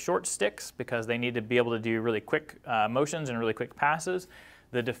fairly short sticks because they need to be able to do really quick motions and really quick passes.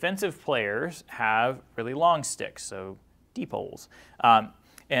 The defensive players have really long sticks, so deep holes.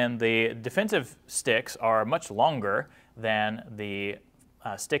 And the defensive sticks are much longer than the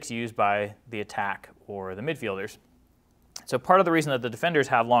sticks used by the attack or the midfielders. So part of the reason that the defenders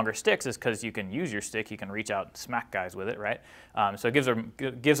have longer sticks is because you can use your stick, you can reach out and smack guys with it, right? So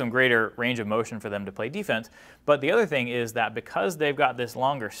it gives them greater range of motion for them to play defense. But the other thing is that because they've got this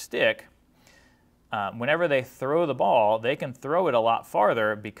longer stick, whenever they throw the ball, they can throw it a lot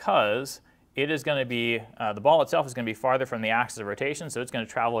farther because it is going to be, the ball itself is going to be farther from the axis of rotation, so it's going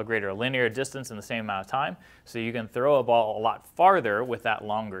to travel a greater linear distance in the same amount of time. So you can throw a ball a lot farther with that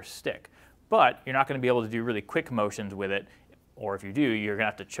longer stick. But you're not going to be able to do really quick motions with it, or if you do, you're going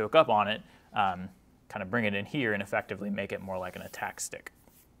to have to choke up on it, kind of bring it in here and effectively make it more like an attack stick.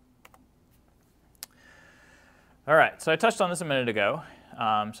 All right, so I touched on this a minute ago.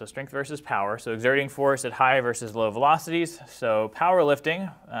 So strength versus power. So exerting force at high versus low velocities. So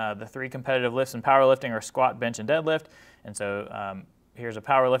powerlifting, the 3 competitive lifts in powerlifting are squat, bench, and deadlift. And so here's a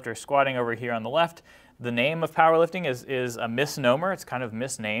powerlifter squatting over here on the left. The name of powerlifting is a misnomer. It's kind of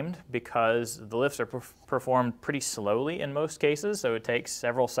misnamed because the lifts are performed pretty slowly in most cases. So it takes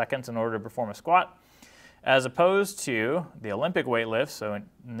several seconds in order to perform a squat, as opposed to the Olympic weight lifts. So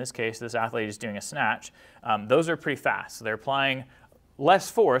in this case, this athlete is doing a snatch. Those are pretty fast. So they're applying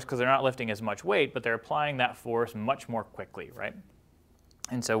less force because they're not lifting as much weight, but they're applying that force much more quickly, right?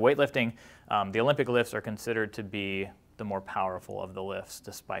 And so weightlifting, the Olympic lifts are considered to be the more powerful of the lifts,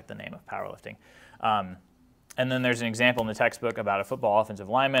 despite the name of powerlifting. And then there's an example in the textbook about a football offensive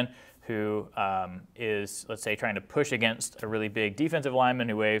lineman who is, let's say, trying to push against a really big defensive lineman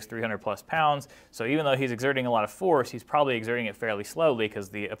who weighs 300 plus pounds. So even though he's exerting a lot of force, he's probably exerting it fairly slowly because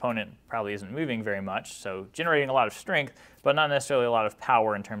the opponent probably isn't moving very much. So generating a lot of strength, but not necessarily a lot of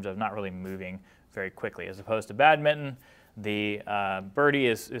power in terms of not really moving very quickly. As opposed to badminton, the birdie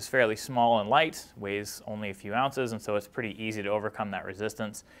is fairly small and light, weighs only a few ounces, and so it's pretty easy to overcome that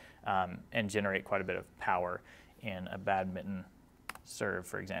resistance and generate quite a bit of power in a badminton serve,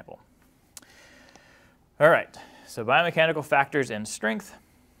 for example. All right, so biomechanical factors in strength.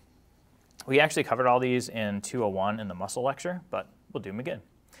 We actually covered all these in 201 in the muscle lecture, but we'll do them again.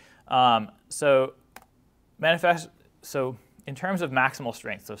 So in terms of maximal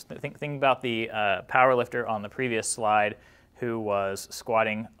strength, so think about the power lifter on the previous slide who was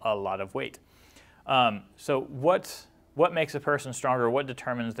squatting a lot of weight. So what makes a person stronger? What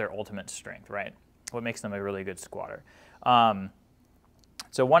determines their ultimate strength, right? What makes them a really good squatter?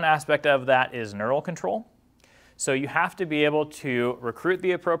 So one aspect of that is neural control. So you have to be able to recruit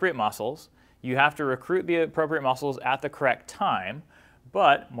the appropriate muscles. You have to recruit the appropriate muscles at the correct time.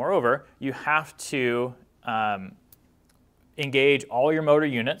 But moreover, you have to engage all your motor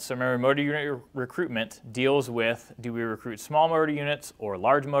units. So remember, motor unit recruitment deals with, do we recruit small motor units or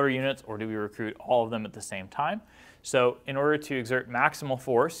large motor units, or do we recruit all of them at the same time? So in order to exert maximal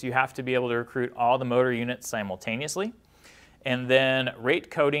force, you have to be able to recruit all the motor units simultaneously. And then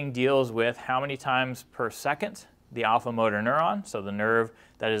rate coding deals with how many times per second the alpha motor neuron, so the nerve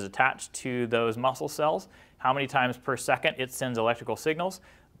that is attached to those muscle cells, how many times per second it sends electrical signals.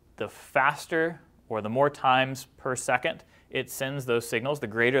 The faster or the more times per second it sends those signals, the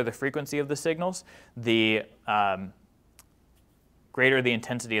greater the frequency of the signals, the greater the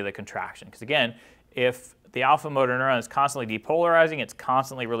intensity of the contraction. Because again, if the alpha motor neuron is constantly depolarizing, it's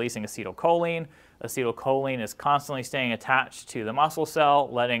constantly releasing acetylcholine. Acetylcholine is constantly staying attached to the muscle cell,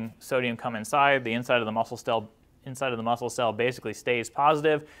 letting sodium come inside. The inside of the muscle cell basically stays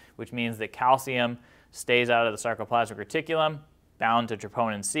positive, which means that calcium stays out of the sarcoplasmic reticulum. bound to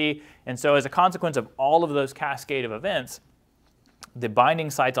troponin C. And so as a consequence of all of those cascade of events, the binding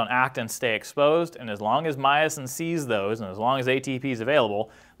sites on actin stay exposed, and as long as myosin sees those, and as long as ATP is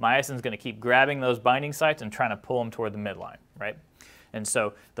available, myosin is going to keep grabbing those binding sites and trying to pull them toward the midline, right? And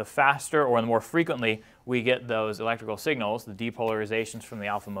so the faster or the more frequently we get those electrical signals, the depolarizations from the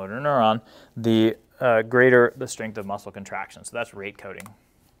alpha motor neuron, the greater the strength of muscle contraction. So that's rate coding.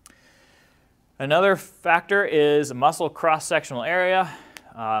 Another factor is muscle cross-sectional area.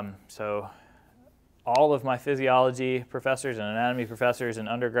 So all of my physiology professors and anatomy professors in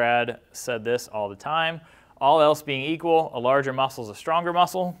undergrad said this all the time. All else being equal, a larger muscle is a stronger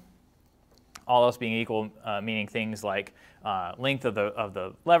muscle. All else being equal, meaning things like length of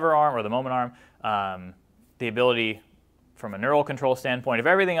the lever arm or the moment arm, the ability from a neural control standpoint. If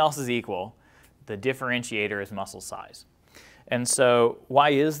everything else is equal, the differentiator is muscle size. And so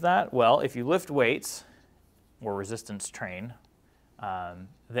why is that? Well, if you lift weights or resistance train,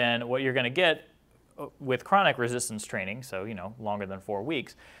 then what you're going to get with chronic resistance training, so longer than 4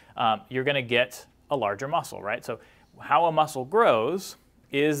 weeks, you're going to get a larger muscle, right? So how a muscle grows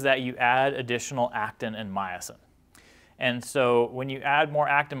is that you add additional actin and myosin. And so when you add more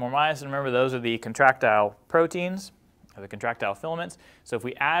actin, more myosin, remember those are the contractile proteins, or the contractile filaments. So if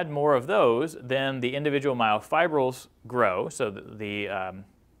we add more of those, then the individual myofibrils grow. So the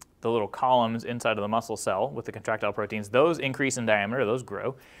little columns inside of the muscle cell with the contractile proteins, those increase in diameter, those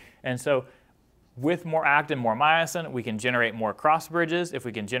grow. And so with more actin, more myosin, we can generate more cross bridges. If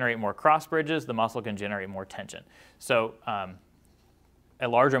we can generate more cross bridges, the muscle can generate more tension. So a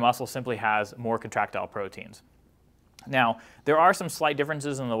larger muscle simply has more contractile proteins. Now, there are some slight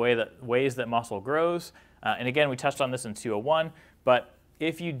differences in the ways that muscle grows. And again, we touched on this in 201, but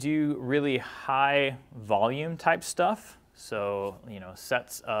if you do really high volume type stuff, so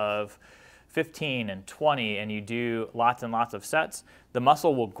sets of 15 and 20, and you do lots and lots of sets, the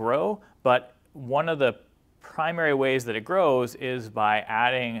muscle will grow, but one of the primary ways that it grows is by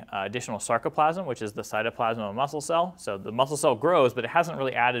adding additional sarcoplasm, which is the cytoplasm of a muscle cell. So the muscle cell grows, but it hasn't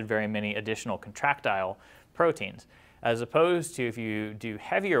really added very many additional contractile proteins. As opposed to if you do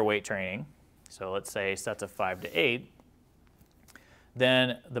heavier weight training, so let's say sets of 5 to 8,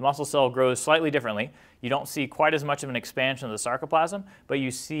 then the muscle cell grows slightly differently. You don't see quite as much of an expansion of the sarcoplasm, but you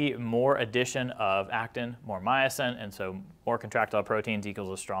see more addition of actin, more myosin, and so more contractile proteins equals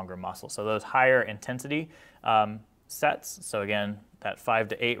a stronger muscle. So those higher intensity sets, so again, that 5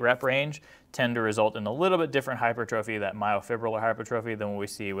 to 8 rep range, tend to result in a little bit different hypertrophy, that myofibrillar hypertrophy, than what we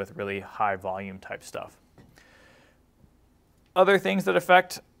see with really high volume type stuff. Other things that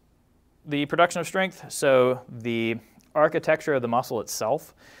affect the production of strength, so the architecture of the muscle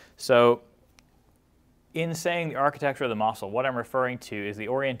itself. So in saying the architecture of the muscle, what I'm referring to is the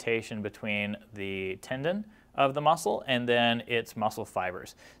orientation between the tendon of the muscle and then its muscle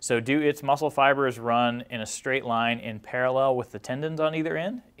fibers. So do its muscle fibers run in a straight line in parallel with the tendons on either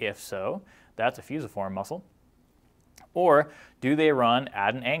end? If so, that's a fusiform muscle. Or do they run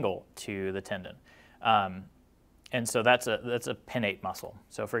at an angle to the tendon? And so that's a pinnate muscle.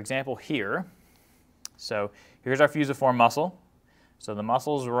 So for example here, so here's our fusiform muscle. So the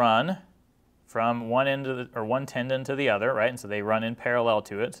muscles run from one end of one tendon to the other, right? And so they run in parallel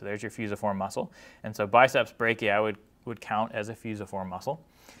to it. So there's your fusiform muscle. And so biceps brachii would count as a fusiform muscle.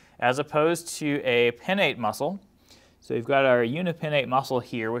 As opposed to a pinnate muscle, so we've got our unipinnate muscle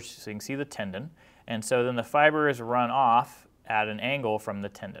here, which so you can see the tendon. And so then the fibers run off at an angle from the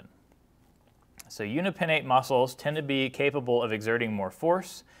tendon. So unipinnate muscles tend to be capable of exerting more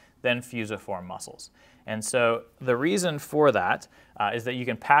force than fusiform muscles. And so the reason for that is that you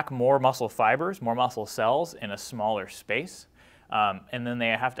can pack more muscle fibers, more muscle cells in a smaller space, and then they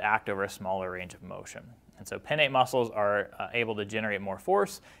have to act over a smaller range of motion. And so pinnate muscles are able to generate more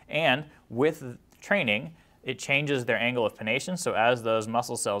force, and with training, it changes their angle of pennation. So as those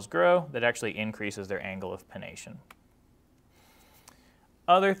muscle cells grow, that actually increases their angle of pennation.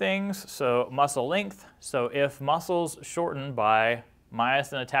 Other things, so muscle length. So if muscles shorten by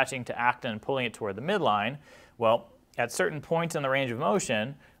myosin attaching to actin and pulling it toward the midline, well, at certain points in the range of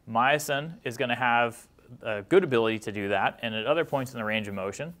motion, myosin is going to have a good ability to do that, and at other points in the range of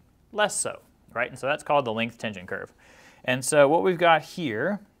motion, less so, right? And so that's called the length tension curve. And so what we've got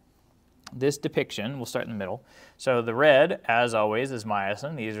here, this depiction, we'll start in the middle. So the red, as always, is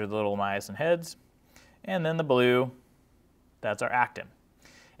myosin. These are the little myosin heads. And then the blue, that's our actin.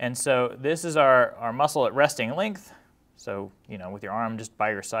 And so this is our muscle at resting length. So, with your arm just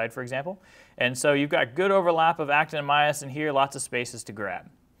by your side, for example. And so you've got good overlap of actin and myosin here, lots of spaces to grab.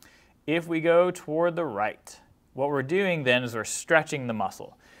 If we go toward the right, what we're doing then is we're stretching the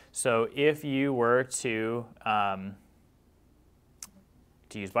muscle. So if you were to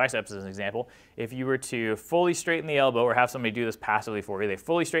to use biceps as an example, if you were to fully straighten the elbow or have somebody do this passively for you, they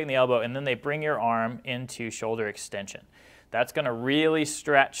fully straighten the elbow and then they bring your arm into shoulder extension. That's going to really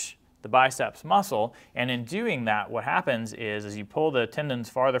stretch the biceps muscle, and in doing that, what happens is as you pull the tendons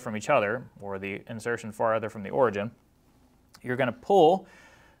farther from each other, or the insertion farther from the origin, you're going to pull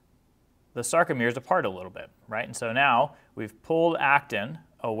the sarcomeres apart a little bit, right? And so now we've pulled actin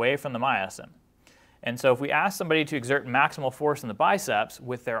away from the myosin. And so if we ask somebody to exert maximal force in the biceps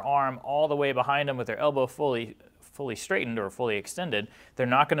with their arm all the way behind them with their elbow fully straightened or fully extended, they're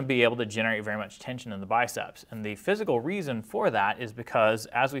not going to be able to generate very much tension in the biceps. And the physical reason for that is because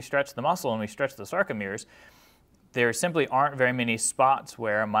as we stretch the muscle and we stretch the sarcomeres, there simply aren't very many spots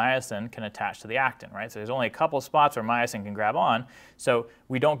where myosin can attach to the actin, right? So there's only a couple spots where myosin can grab on, so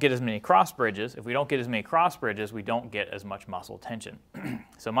we don't get as many cross bridges. If we don't get as many cross bridges, we don't get as much muscle tension.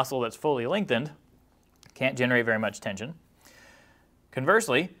 So muscle that's fully lengthened can't generate very much tension.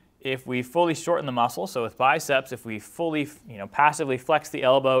 Conversely, if we fully shorten the muscle, so with biceps, if we fully, passively flex the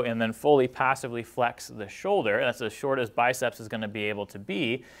elbow and then fully passively flex the shoulder, that's as short as biceps is going to be able to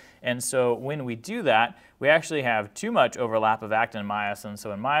be. And so when we do that, we actually have too much overlap of actin and myosin. So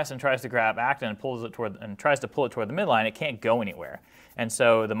when myosin tries to grab actin and tries to pull it toward the midline, it can't go anywhere. And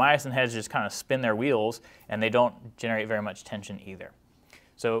so the myosin heads just kind of spin their wheels and they don't generate very much tension either.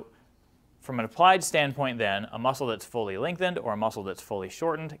 So from an applied standpoint then, a muscle that's fully lengthened or a muscle that's fully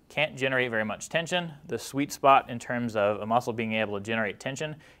shortened can't generate very much tension. The sweet spot in terms of a muscle being able to generate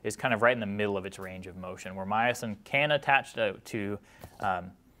tension is kind of right in the middle of its range of motion, where myosin can attach to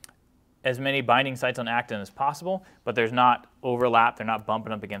as many binding sites on actin as possible, but there's not overlap, they're not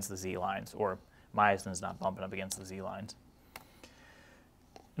bumping up against the Z lines, or myosin is not bumping up against the Z lines.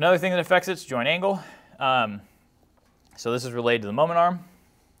 Another thing that affects it is joint angle. So this is related to the moment arm.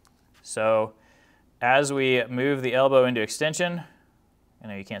 So as we move the elbow into extension, I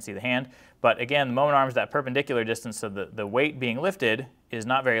know you can't see the hand, but again, the moment arm is that perpendicular distance, so the weight being lifted is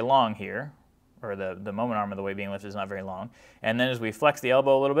not very long here, or the moment arm of the weight being lifted is not very long. And then as we flex the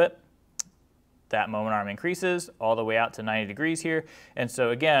elbow a little bit, that moment arm increases all the way out to 90 degrees here. And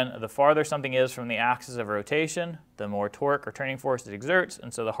so again, the farther something is from the axis of rotation, the more torque or turning force it exerts,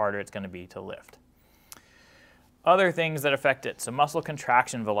 and so the harder it's going to be to lift. Other things that affect it, so muscle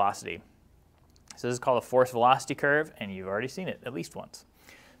contraction velocity. So this is called a force velocity curve, and you've already seen it at least once.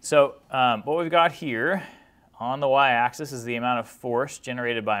 So what we've got here on the y-axis is the amount of force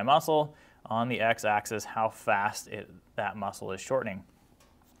generated by a muscle. On the x-axis, how fast that muscle is shortening.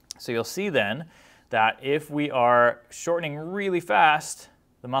 So you'll see then that if we are shortening really fast,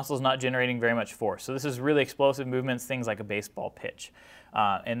 the muscle is not generating very much force. So this is really explosive movements, things like a baseball pitch.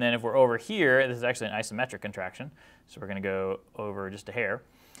 And then if we're over here, this is actually an isometric contraction, so we're going to go over just a hair.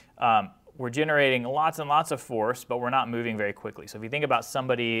 We're generating lots and lots of force, but we're not moving very quickly. So if you think about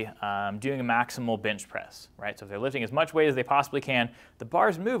somebody doing a maximal bench press, right? So if they're lifting as much weight as they possibly can, the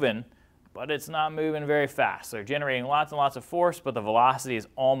bar's moving, but it's not moving very fast. So they're generating lots and lots of force, but the velocity is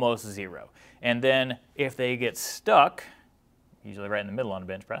almost zero. And then if they get stuck, usually right in the middle on a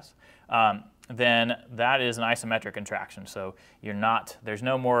bench press, then that is an isometric contraction. So there's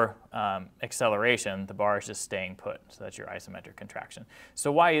no more acceleration, the bar is just staying put. So that's your isometric contraction.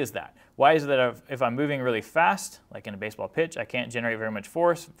 So why is that? Why is it that if I'm moving really fast, like in a baseball pitch, I can't generate very much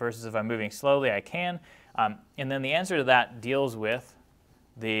force, versus if I'm moving slowly, I can? And then the answer to that deals with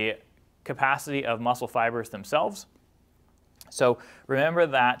the capacity of muscle fibers themselves. So remember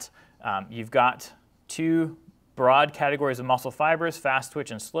that you've got two broad categories of muscle fibers, fast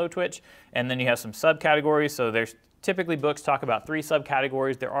twitch and slow twitch, and then you have some subcategories. So there's typically books talk about 3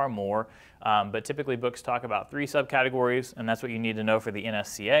 subcategories. There are more, but typically books talk about 3 subcategories, and that's what you need to know for the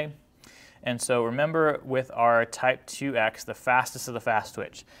NSCA. And so remember with our type 2X, the fastest of the fast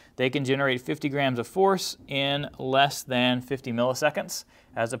twitch, they can generate 50 grams of force in less than 50 milliseconds,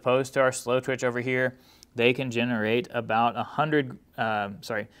 as opposed to our slow twitch over here. They can generate about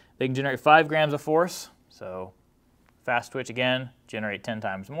they can generate 5 grams of force. So fast twitch again, generate 10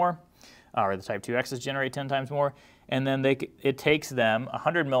 times more, or the type 2X's generate 10 times more. And then it takes them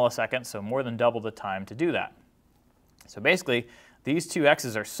 100 milliseconds, so more than double the time to do that. So basically, these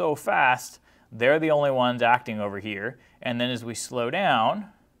 2X's are so fast, they're the only ones acting over here. And then as we slow down,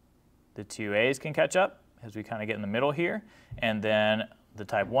 the 2A's can catch up as we kind of get in the middle here. And then the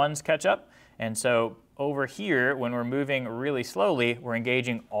type 1's catch up. And so over here, when we're moving really slowly, we're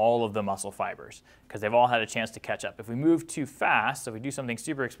engaging all of the muscle fibers because they've all had a chance to catch up. If we move too fast, so if we do something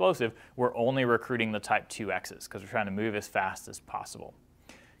super explosive, we're only recruiting the type 2X's because we're trying to move as fast as possible.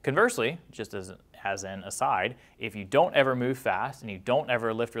 Conversely, just as an aside, if you don't ever move fast and you don't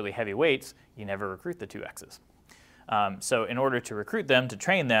ever lift really heavy weights, you never recruit the 2X's. So in order to recruit them, to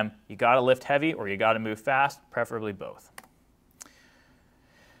train them, you got to lift heavy or you got to move fast, preferably both.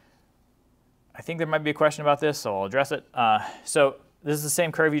 I think there might be a question about this, so I'll address it. So this is the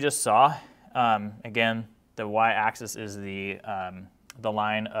same curve you just saw. Again, the y-axis is the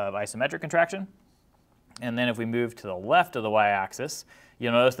line of isometric contraction. And then if we move to the left of the y-axis,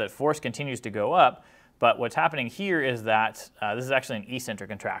 you'll notice that force continues to go up. But what's happening here is that this is actually an eccentric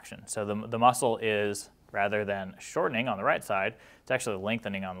contraction. So the muscle is, rather than shortening on the right side, it's actually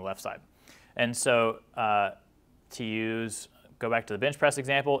lengthening on the left side. And so go back to the bench press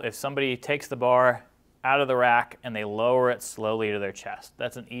example, if somebody takes the bar out of the rack and they lower it slowly to their chest,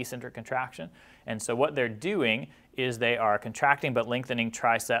 that's an eccentric contraction. And so what they're doing is they are contracting but lengthening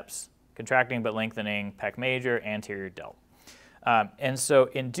triceps, contracting but lengthening pec major, anterior delt. And so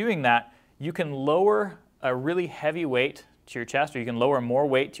in doing that, you can lower a really heavy weight to your chest, or you can lower more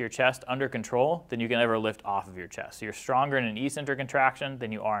weight to your chest under control than you can ever lift off of your chest. So you're stronger in an eccentric contraction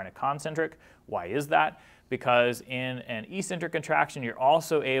than you are in a concentric. Why is that? Because in an eccentric contraction, you're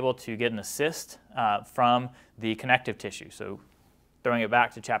also able to get an assist from the connective tissue. So throwing it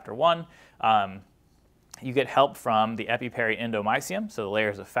back to chapter 1, you get help from the epiperi-endomysium, so the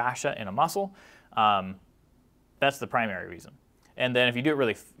layers of fascia in a muscle. That's the primary reason. And then if you do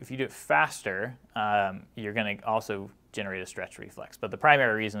it faster, you're going to also generate a stretch reflex. But the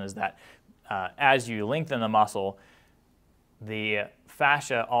primary reason is that as you lengthen the muscle, the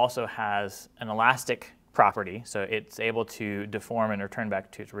fascia also has an elastic property, so it's able to deform and return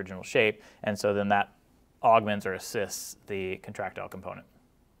back to its original shape, and so then that augments or assists the contractile component.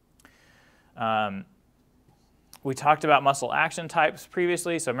 We talked about muscle action types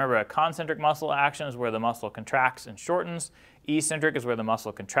previously, so remember a concentric muscle action is where the muscle contracts and shortens, eccentric is where the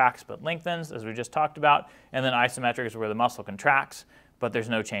muscle contracts but lengthens, as we just talked about, and then isometric is where the muscle contracts but there's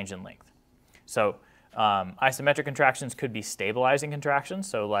no change in length. So isometric contractions could be stabilizing contractions,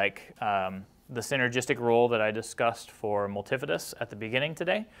 so like the synergistic role that I discussed for multifidus at the beginning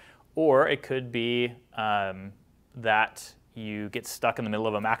today, or it could be that you get stuck in the middle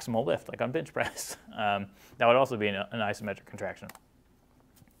of a maximal lift, like on bench press. That would also be an isometric contraction.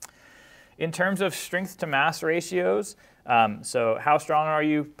 In terms of strength to mass ratios, so how strong are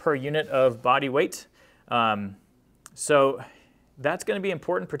you per unit of body weight? So that's going to be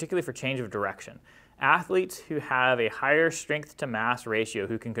important, particularly for change of direction. Athletes who have a higher strength to mass ratio,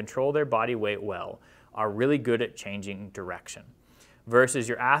 who can control their body weight well, are really good at changing direction. Versus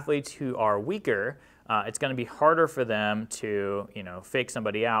your athletes who are weaker, it's going to be harder for them to, fake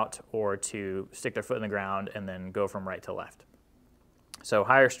somebody out or to stick their foot in the ground and then go from right to left. So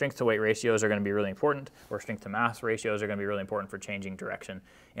higher strength to weight ratios are going to be really important, or strength to mass ratios are going to be really important for changing direction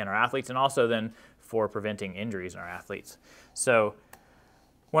in our athletes, and also then for preventing injuries in our athletes. So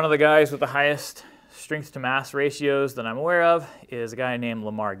one of the guys with the highest strength to mass ratios that I'm aware of is a guy named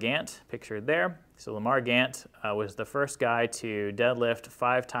Lamar Gant, pictured there. So Lamar Gant was the first guy to deadlift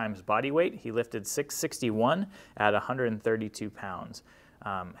 5 times body weight. He lifted 661 at 132 pounds.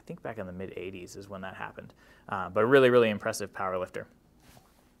 I think back in the mid-'80s is when that happened. But really, really impressive power lifter.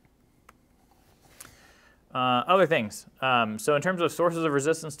 Other things. So in terms of sources of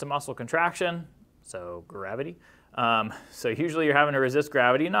resistance to muscle contraction, so gravity. So usually you're having to resist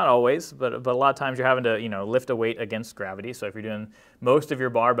gravity, not always, but a lot of times you're having to lift a weight against gravity. So if you're doing most of your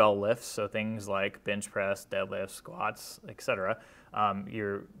barbell lifts, so things like bench press, deadlifts, squats, etc.,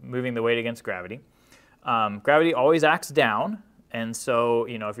 you're moving the weight against gravity. Gravity always acts down, and so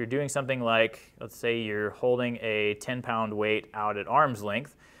if you're doing something like, let's say you're holding a 10-pound weight out at arm's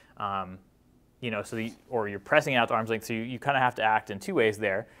length, or you're pressing it out to arm's length, so you kind of have to act in 2 ways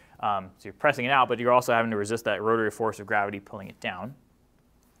there. So you're pressing it out, but you're also having to resist that rotary force of gravity pulling it down.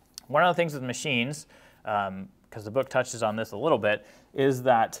 One of the things with machines, because the book touches on this a little bit, is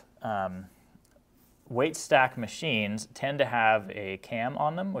that weight stack machines tend to have a cam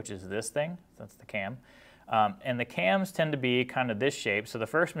on them, which is this thing. That's the cam. And the cams tend to be kind of this shape. So the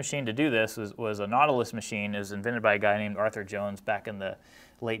first machine to do this was a Nautilus machine. It was invented by a guy named Arthur Jones back in the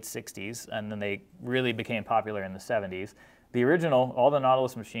late 60s, and then they really became popular in the 70s. The original, all the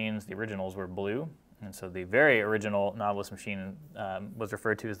Nautilus machines, the originals were blue, and so the very original Nautilus machine was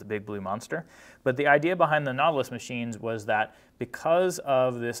referred to as the Big Blue Monster. But the idea behind the Nautilus machines was that because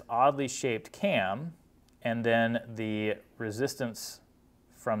of this oddly shaped cam and then the resistance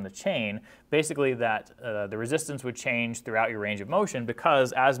from the chain, basically that the resistance would change throughout your range of motion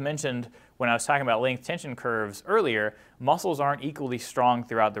because, as mentioned when I was talking about length tension curves earlier, muscles aren't equally strong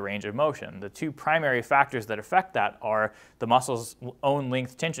throughout the range of motion. The 2 primary factors that affect that are the muscle's own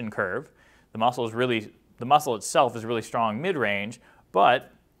length tension curve. The muscle itself is really strong mid-range,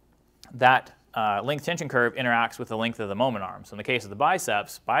 but that length tension curve interacts with the length of the moment arm. So in the case of the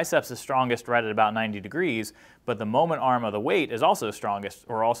biceps is strongest right at about 90 degrees, but the moment arm of the weight is also strongest,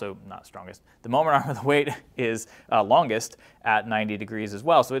 or also not strongest. The moment arm of the weight is longest at 90 degrees as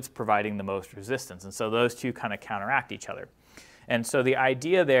well, so it's providing the most resistance. And so those two kind of counteract each other. And so the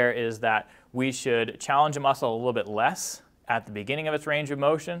idea there is that we should challenge a muscle a little bit less at the beginning of its range of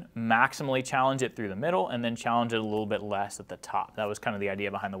motion, maximally challenge it through the middle, and then challenge it a little bit less at the top. That was kind of the idea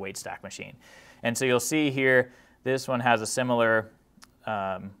behind the weight stack machine. And so you'll see here, this one has a similar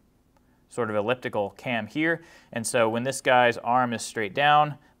sort of elliptical cam here. And so when this guy's arm is straight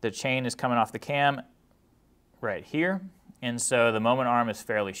down, the chain is coming off the cam right here. And so the moment arm is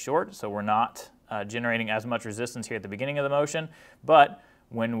fairly short, so we're not generating as much resistance here at the beginning of the motion. But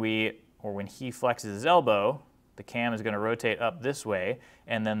when he flexes his elbow, the cam is going to rotate up this way,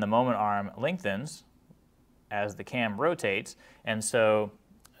 and then the moment arm lengthens as the cam rotates. And so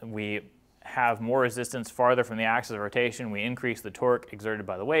we have more resistance farther from the axis of rotation. We increase the torque exerted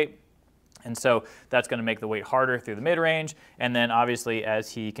by the weight. And so that's going to make the weight harder through the mid-range. And then obviously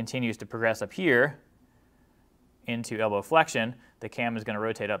as he continues to progress up here into elbow flexion, the cam is going to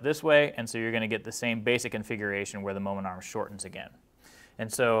rotate up this way. And so you're going to get the same basic configuration where the moment arm shortens again.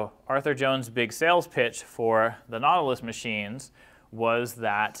 And so Arthur Jones' big sales pitch for the Nautilus machines was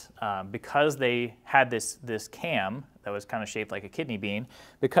that because they had this cam that was kind of shaped like a kidney bean,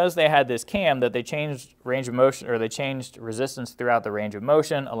 because they had this cam, that they changed range of motion, or they changed resistance throughout the range of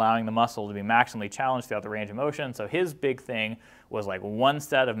motion, allowing the muscle to be maximally challenged throughout the range of motion. So his big thing was like one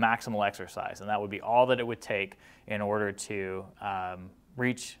set of maximal exercise, and that would be all that it would take in order to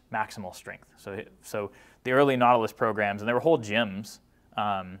reach maximal strength. So the early Nautilus programs, and there were whole gyms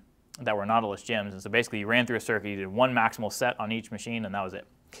that were Nautilus gyms, and so basically you ran through a circuit, you did one maximal set on each machine, and that was it.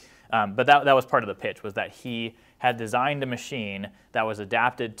 But that was part of the pitch, was that he had designed a machine that was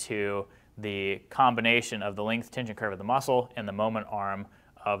adapted to the combination of the length tension curve of the muscle and the moment arm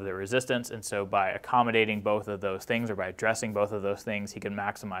of the resistance. And so by accommodating both of those things, or by addressing both of those things, he could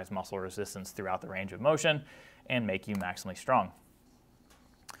maximize muscle resistance throughout the range of motion and make you maximally strong.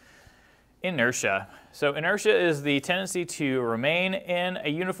 Inertia. So inertia is the tendency to remain in a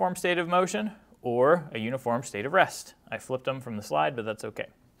uniform state of motion or a uniform state of rest. I flipped them from the slide, but that's okay.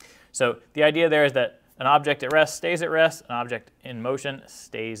 So the idea there is that an object at rest stays at rest, an object in motion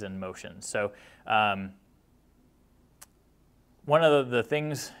stays in motion. So one of the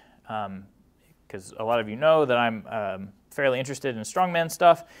things, because a lot of you know that I'm fairly interested in strongman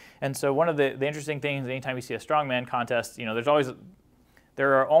stuff, and so one of the interesting things, anytime you see a strongman contest,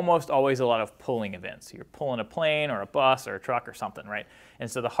 there are almost always a lot of pulling events. You're pulling a plane or a bus or a truck or something, right? And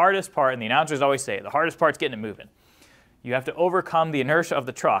so the hardest part, and the announcers always say, the hardest part's getting it moving. You have to overcome the inertia of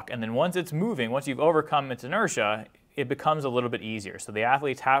the truck, and then once it's moving, once you've overcome its inertia, it becomes a little bit easier. So the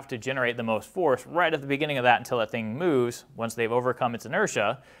athletes have to generate the most force right at the beginning of that until that thing moves. Once they've overcome its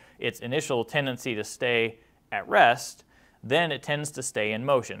inertia, its initial tendency to stay at rest, then it tends to stay in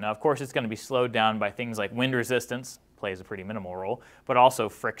motion. Now, of course, it's going to be slowed down by things like wind resistance, plays a pretty minimal role, but also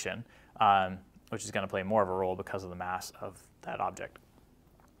friction, which is going to play more of a role because of the mass of that object.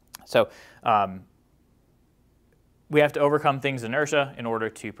 So we have to overcome things inertia in order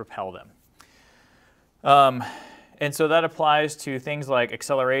to propel them. And so that applies to things like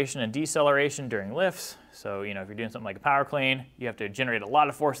acceleration and deceleration during lifts. So, if you're doing something like a power clean, you have to generate a lot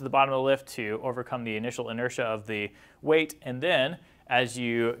of force at the bottom of the lift to overcome the initial inertia of the weight. And then as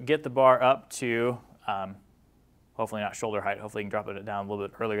you get the bar up to, hopefully not shoulder height, hopefully you can drop it down a little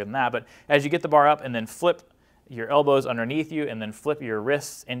bit earlier than that, but as you get the bar up and then flip your elbows underneath you and then flip your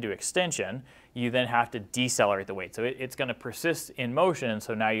wrists into extension, you then have to decelerate the weight. So it's going to persist in motion,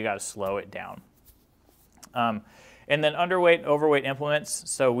 so now you got to slow it down. And then underweight, overweight implements.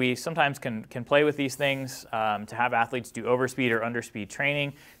 So we sometimes can play with these things to have athletes do overspeed or underspeed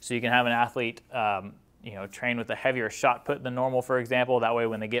training. So you can have an athlete train with a heavier shot put than normal, for example. That way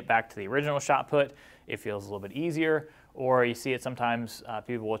when they get back to the original shot put, it feels a little bit easier. Or you see it sometimes,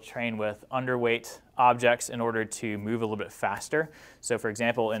 people will train with underweight objects in order to move a little bit faster. So for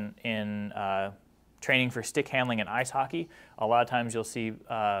example, in training for stick handling in ice hockey, a lot of times you'll see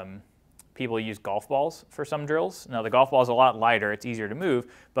people use golf balls for some drills. Now the golf ball is a lot lighter, it's easier to move,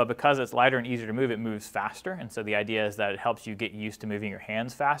 but because it's lighter and easier to move, it moves faster. And so the idea is that it helps you get used to moving your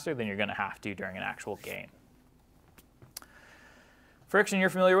hands faster than you're going to have to during an actual game. Friction you're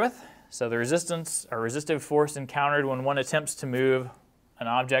familiar with. So the resistance or resistive force encountered when one attempts to move an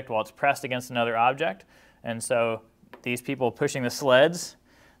object while it's pressed against another object. And so these people pushing the sleds,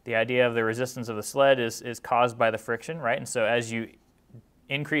 the idea of the resistance of the sled is caused by the friction, right? And so as you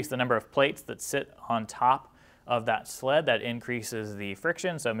increase the number of plates that sit on top of that sled, that increases the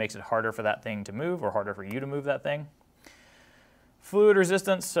friction, so it makes it harder for that thing to move or harder for you to move that thing. Fluid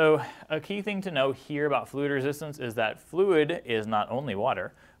resistance. So a key thing to know here about fluid resistance is that fluid is not only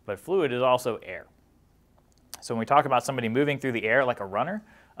water, but fluid is also air. So when we talk about somebody moving through the air like a runner,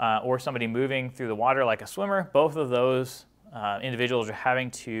 or somebody moving through the water like a swimmer, both of those individuals are having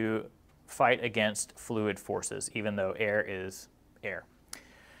to fight against fluid forces, even though air is air.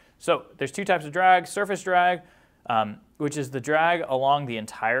 So there's two types of drag: surface drag, which is the drag along the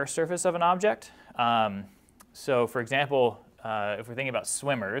entire surface of an object. So for example, if we're thinking about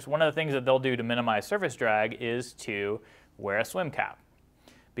swimmers, one of the things that they'll do to minimize surface drag is to wear a swim cap,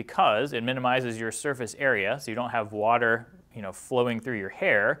 because it minimizes your surface area, so you don't have water, flowing through your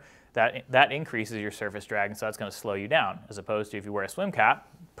hair. That increases your surface drag, and so that's going to slow you down, as opposed to if you wear a swim cap,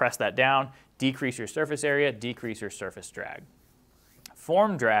 press that down, decrease your surface area, decrease your surface drag.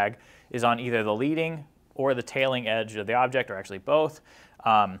 Form drag is on either the leading or the tailing edge of the object, or actually both.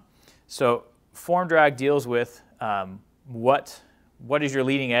 So form drag deals with what is your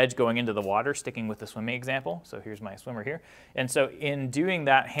leading edge going into the water, sticking with the swimming example. So here's my swimmer here. And so in doing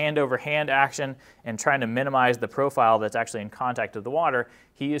that hand over hand action and trying to minimize the profile that's actually in contact with the water,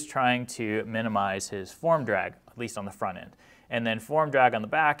 he is trying to minimize his form drag, at least on the front end. And then form drag on the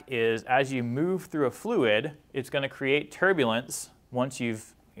back is, as you move through a fluid, it's going to create turbulence once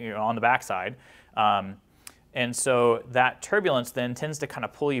you've, on the backside. And so that turbulence then tends to kind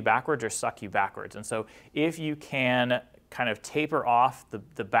of pull you backwards or suck you backwards. And so if you can kind of taper off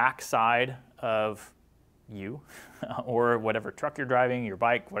the back side of you or whatever truck you're driving, your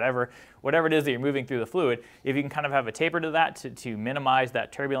bike, whatever it is that you're moving through the fluid, if you can kind of have a taper to that to minimize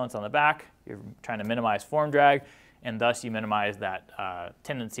that turbulence on the back, you're trying to minimize form drag, and thus you minimize that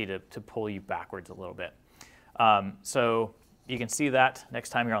tendency to pull you backwards a little bit. So you can see that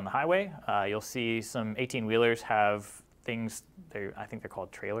next time you're on the highway. You'll see some 18-wheelers have things, I think they're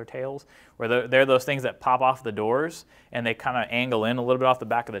called trailer tails, where they're those things that pop off the doors and they kind of angle in a little bit off the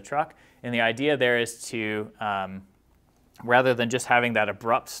back of the truck. And the idea there is to, rather than just having that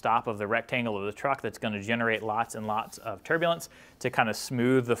abrupt stop of the rectangle of the truck that's going to generate lots and lots of turbulence, to kind of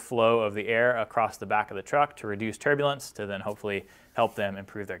smooth the flow of the air across the back of the truck to reduce turbulence, to then hopefully help them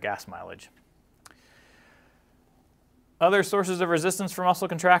improve their gas mileage. Other sources of resistance for muscle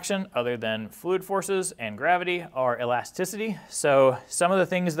contraction, other than fluid forces and gravity, are elasticity. So some of the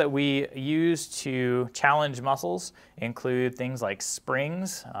things that we use to challenge muscles include things like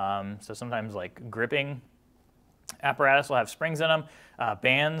springs. So sometimes like gripping apparatus will have springs in them.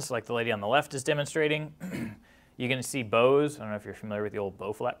 Bands, like the lady on the left is demonstrating. You can see bows. I don't know if you're familiar with the old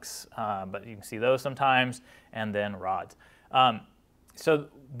Bowflex, but you can see those sometimes, and then rods. So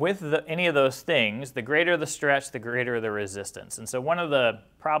with any of those things, the greater the stretch, the greater the resistance. And so one of the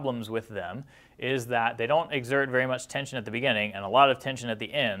problems with them is that they don't exert very much tension at the beginning and a lot of tension at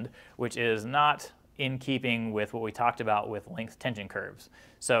the end, which is not in keeping with what we talked about with length tension curves.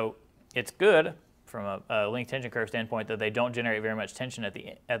 So it's good from a length tension curve standpoint that they don't generate very much tension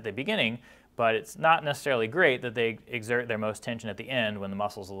at the beginning, but it's not necessarily great that they exert their most tension at the end when the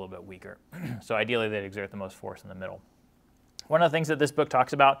muscle's a little bit weaker. So ideally they'd exert the most force in the middle. One of the things that this book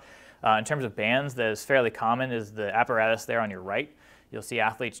talks about in terms of bands that is fairly common is the apparatus there on your right. You'll see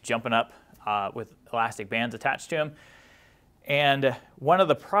athletes jumping up with elastic bands attached to them. And one of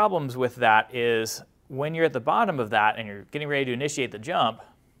the problems with that is when you're at the bottom of that and you're getting ready to initiate the jump,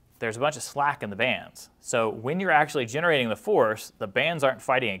 there's a bunch of slack in the bands. So when you're actually generating the force, the bands aren't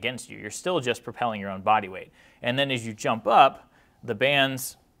fighting against you. You're still just propelling your own body weight. And then as you jump up, the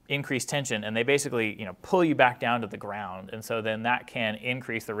bands increase tension and they basically pull you back down to the ground, and so then that can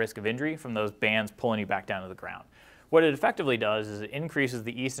increase the risk of injury from those bands pulling you back down to the ground. What it effectively does is it increases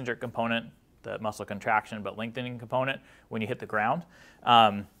the eccentric component, the muscle contraction but lengthening component, when you hit the ground.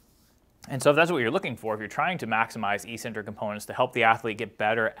 And so if that's what you're looking for, if you're trying to maximize eccentric components to help the athlete get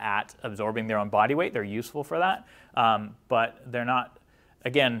better at absorbing their own body weight, they're useful for that, but they're not,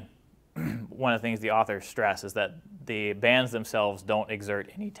 again, one of the things the authors stress is that the bands themselves don't exert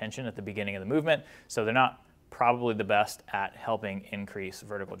any tension at the beginning of the movement, so they're not probably the best at helping increase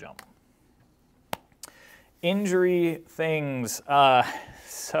vertical jump. Injury things.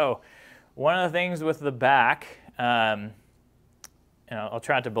 So one of the things with the back, I'll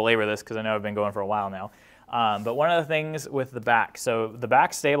try not to belabor this because I know I've been going for a while now, but one of the things with the back, so the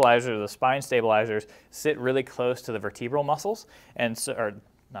back stabilizers, the spine stabilizers, sit really close to the vertebral muscles, and so, or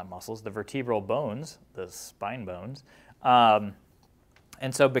not muscles, the vertebral bones, the spine bones. And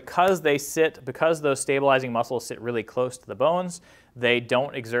so because those stabilizing muscles sit really close to the bones, they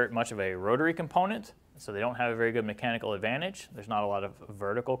don't exert much of a rotary component, so they don't have a very good mechanical advantage. There's not a lot of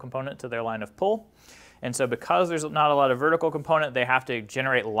vertical component to their line of pull. And so because there's not a lot of vertical component, they have to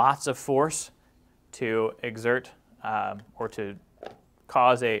generate lots of force to exert or to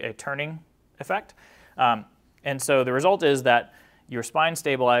cause a turning effect. And so the result is that your spine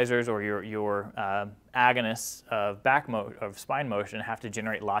stabilizers or your agonists of spine motion have to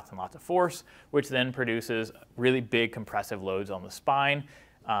generate lots and lots of force, which then produces really big compressive loads on the spine,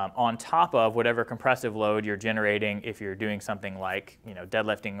 on top of whatever compressive load you're generating. If you're doing something like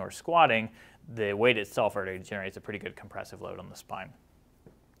deadlifting or squatting, the weight itself already generates a pretty good compressive load on the spine.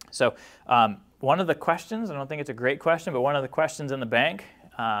 So one of the questions, I don't think it's a great question, but one of the questions in the bank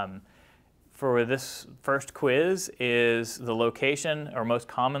for this first quiz is the location or most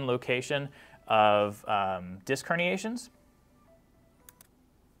common location of disc herniations.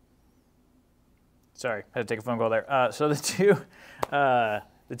 Sorry, I had to take a phone call there. So the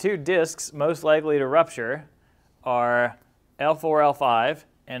two discs most likely to rupture are L4, L5,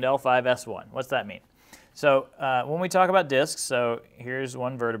 and L5S1. What's that mean? So when we talk about discs, so here's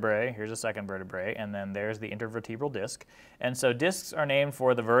one vertebrae, here's a second vertebrae, and then there's the intervertebral disc. And so discs are named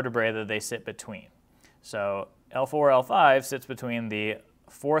for the vertebrae that they sit between. So L4, L5 sits between the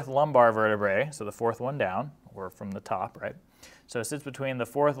fourth lumbar vertebrae, so the fourth one down, or from the top, right? So it sits between the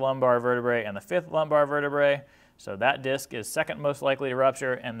fourth lumbar vertebrae and the fifth lumbar vertebrae. So that disc is second most likely to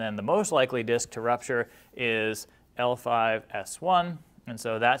rupture, and then the most likely disc to rupture is L5S1. And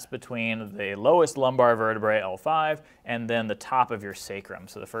so that's between the lowest lumbar vertebrae, L5, and then the top of your sacrum.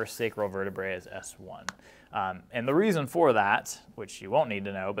 So the first sacral vertebrae is S1. And the reason for that, which you won't need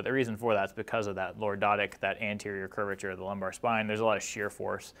to know, but the reason for that is because of that lordotic, that anterior curvature of the lumbar spine. There's a lot of shear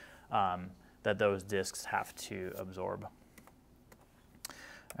force that those discs have to absorb.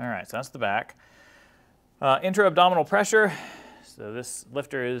 All right, so that's the back. Intra-abdominal pressure. So this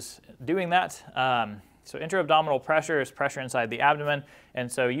lifter is doing that. So intra-abdominal pressure is pressure inside the abdomen,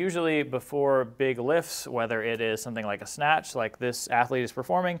 and so usually before big lifts, whether it is something like a snatch, like this athlete is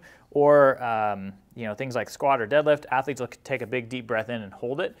performing, or things like squat or deadlift, athletes will take a big deep breath in and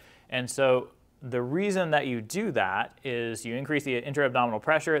hold it. And so the reason that you do that is you increase the intra-abdominal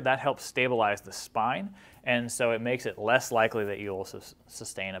pressure. That helps stabilize the spine, and so it makes it less likely that you'll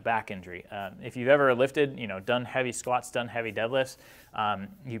sustain a back injury. If you've ever lifted, done heavy squats, done heavy deadlifts,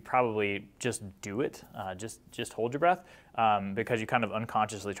 you probably just do it, just hold your breath, because you kind of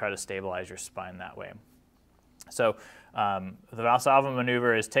unconsciously try to stabilize your spine that way. So the Valsalva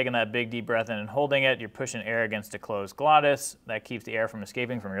maneuver is taking that big deep breath in and holding it. You're pushing air against a closed glottis. That keeps the air from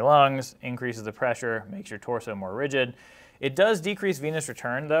escaping from your lungs, increases the pressure, makes your torso more rigid. It does decrease venous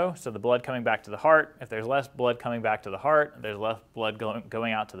return though, so the blood coming back to the heart. If there's less blood coming back to the heart, there's less blood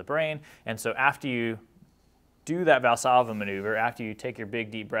going out to the brain. And so after you do that Valsalva maneuver, after you take your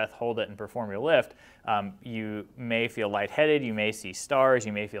big deep breath, hold it, and perform your lift, you may feel lightheaded, you may see stars,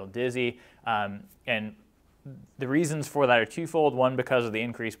 you may feel dizzy, and the reasons for that are twofold. One, because of the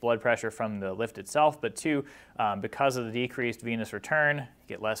increased blood pressure from the lift itself, but two, because of the decreased venous return, you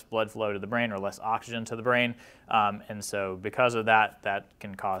get less blood flow to the brain or less oxygen to the brain. And so because of that, that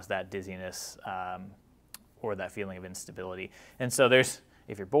can cause that dizziness or that feeling of instability. And so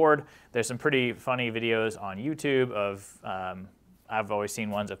if you're bored, there's some pretty funny videos on YouTube of, I've always seen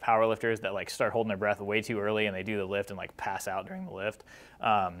ones of powerlifters that start holding their breath way too early and they do the lift and pass out during the lift.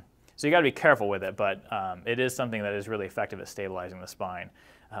 So you got to be careful with it, but it is something that is really effective at stabilizing the spine.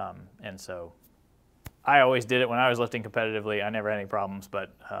 And so I always did it when I was lifting competitively. I never had any problems,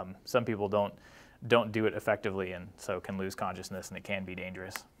 but some people don't do it effectively and so can lose consciousness, and it can be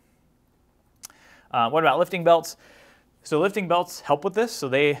dangerous. What about lifting belts? So lifting belts help with this. So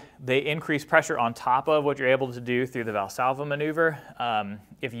they increase pressure on top of what you're able to do through the Valsalva maneuver.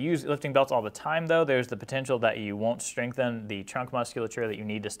 If you use lifting belts all the time though, there's the potential that you won't strengthen the trunk musculature that you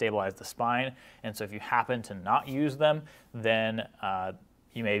need to stabilize the spine. And so if you happen to not use them, then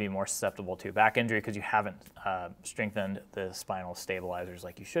you may be more susceptible to back injury because you haven't strengthened the spinal stabilizers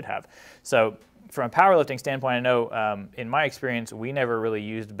like you should have. So from a powerlifting standpoint, I know in my experience, we never really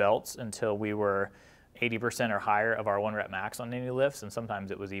used belts until we were 80% or higher of our 1 rep max on any lifts, and sometimes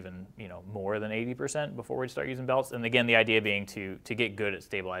it was even more than 80% before we'd start using belts. And again, the idea being to get good at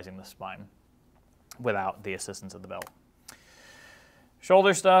stabilizing the spine without the assistance of the belt.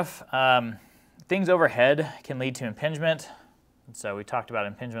 Shoulder stuff, things overhead can lead to impingement. So we talked about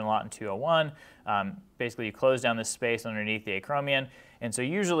impingement a lot in 201. Basically, you close down this space underneath the acromion, and so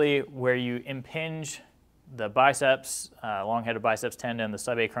usually where you impinge the biceps, long-headed biceps tendon, the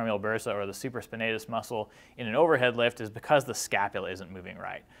subacromial bursa, or the supraspinatus muscle in an overhead lift is because the scapula isn't moving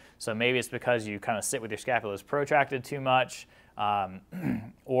right. So maybe it's because you kind of sit with your scapula protracted too much,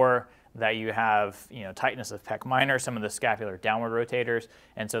 or that you have, tightness of pec minor, some of the scapular downward rotators,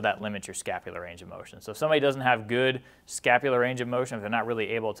 and so that limits your scapular range of motion. So if somebody doesn't have good scapular range of motion, if they're not really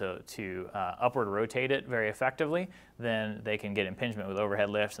able to upward rotate it very effectively, then they can get impingement with overhead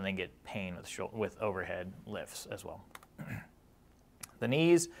lifts, and they get pain with overhead lifts as well. The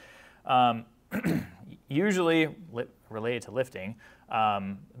knees, usually related to lifting,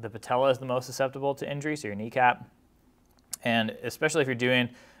 the patella is the most susceptible to injury, so your kneecap. And especially if you're doing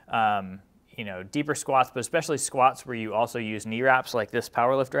deeper squats, but especially squats where you also use knee wraps like this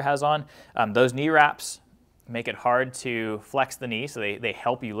powerlifter has on, those knee wraps make it hard to flex the knee, so they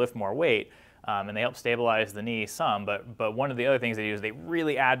help you lift more weight, and they help stabilize the knee some, but one of the other things they do is they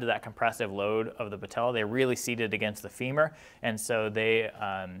really add to that compressive load of the patella. They really seat it against the femur, and so they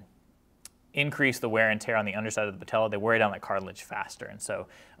increase the wear and tear on the underside of the patella. They wear down that cartilage faster, and so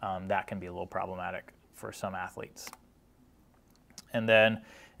that can be a little problematic for some athletes. And then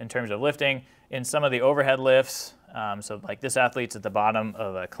in terms of lifting, in some of the overhead lifts, so like this athlete's at the bottom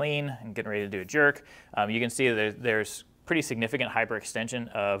of a clean and getting ready to do a jerk, you can see that there's pretty significant hyperextension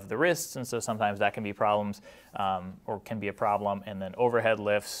of the wrists, and so sometimes that can be problems or can be a problem. And then overhead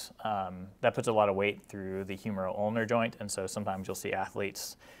lifts, that puts a lot of weight through the humeral ulnar joint, and so sometimes you'll see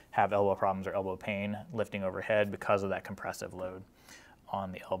athletes have elbow problems or elbow pain lifting overhead because of that compressive load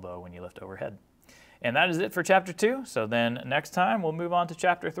on the elbow when you lift overhead. And that is it for Chapter 2. So then next time we'll move on to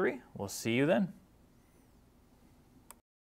Chapter 3. We'll see you then.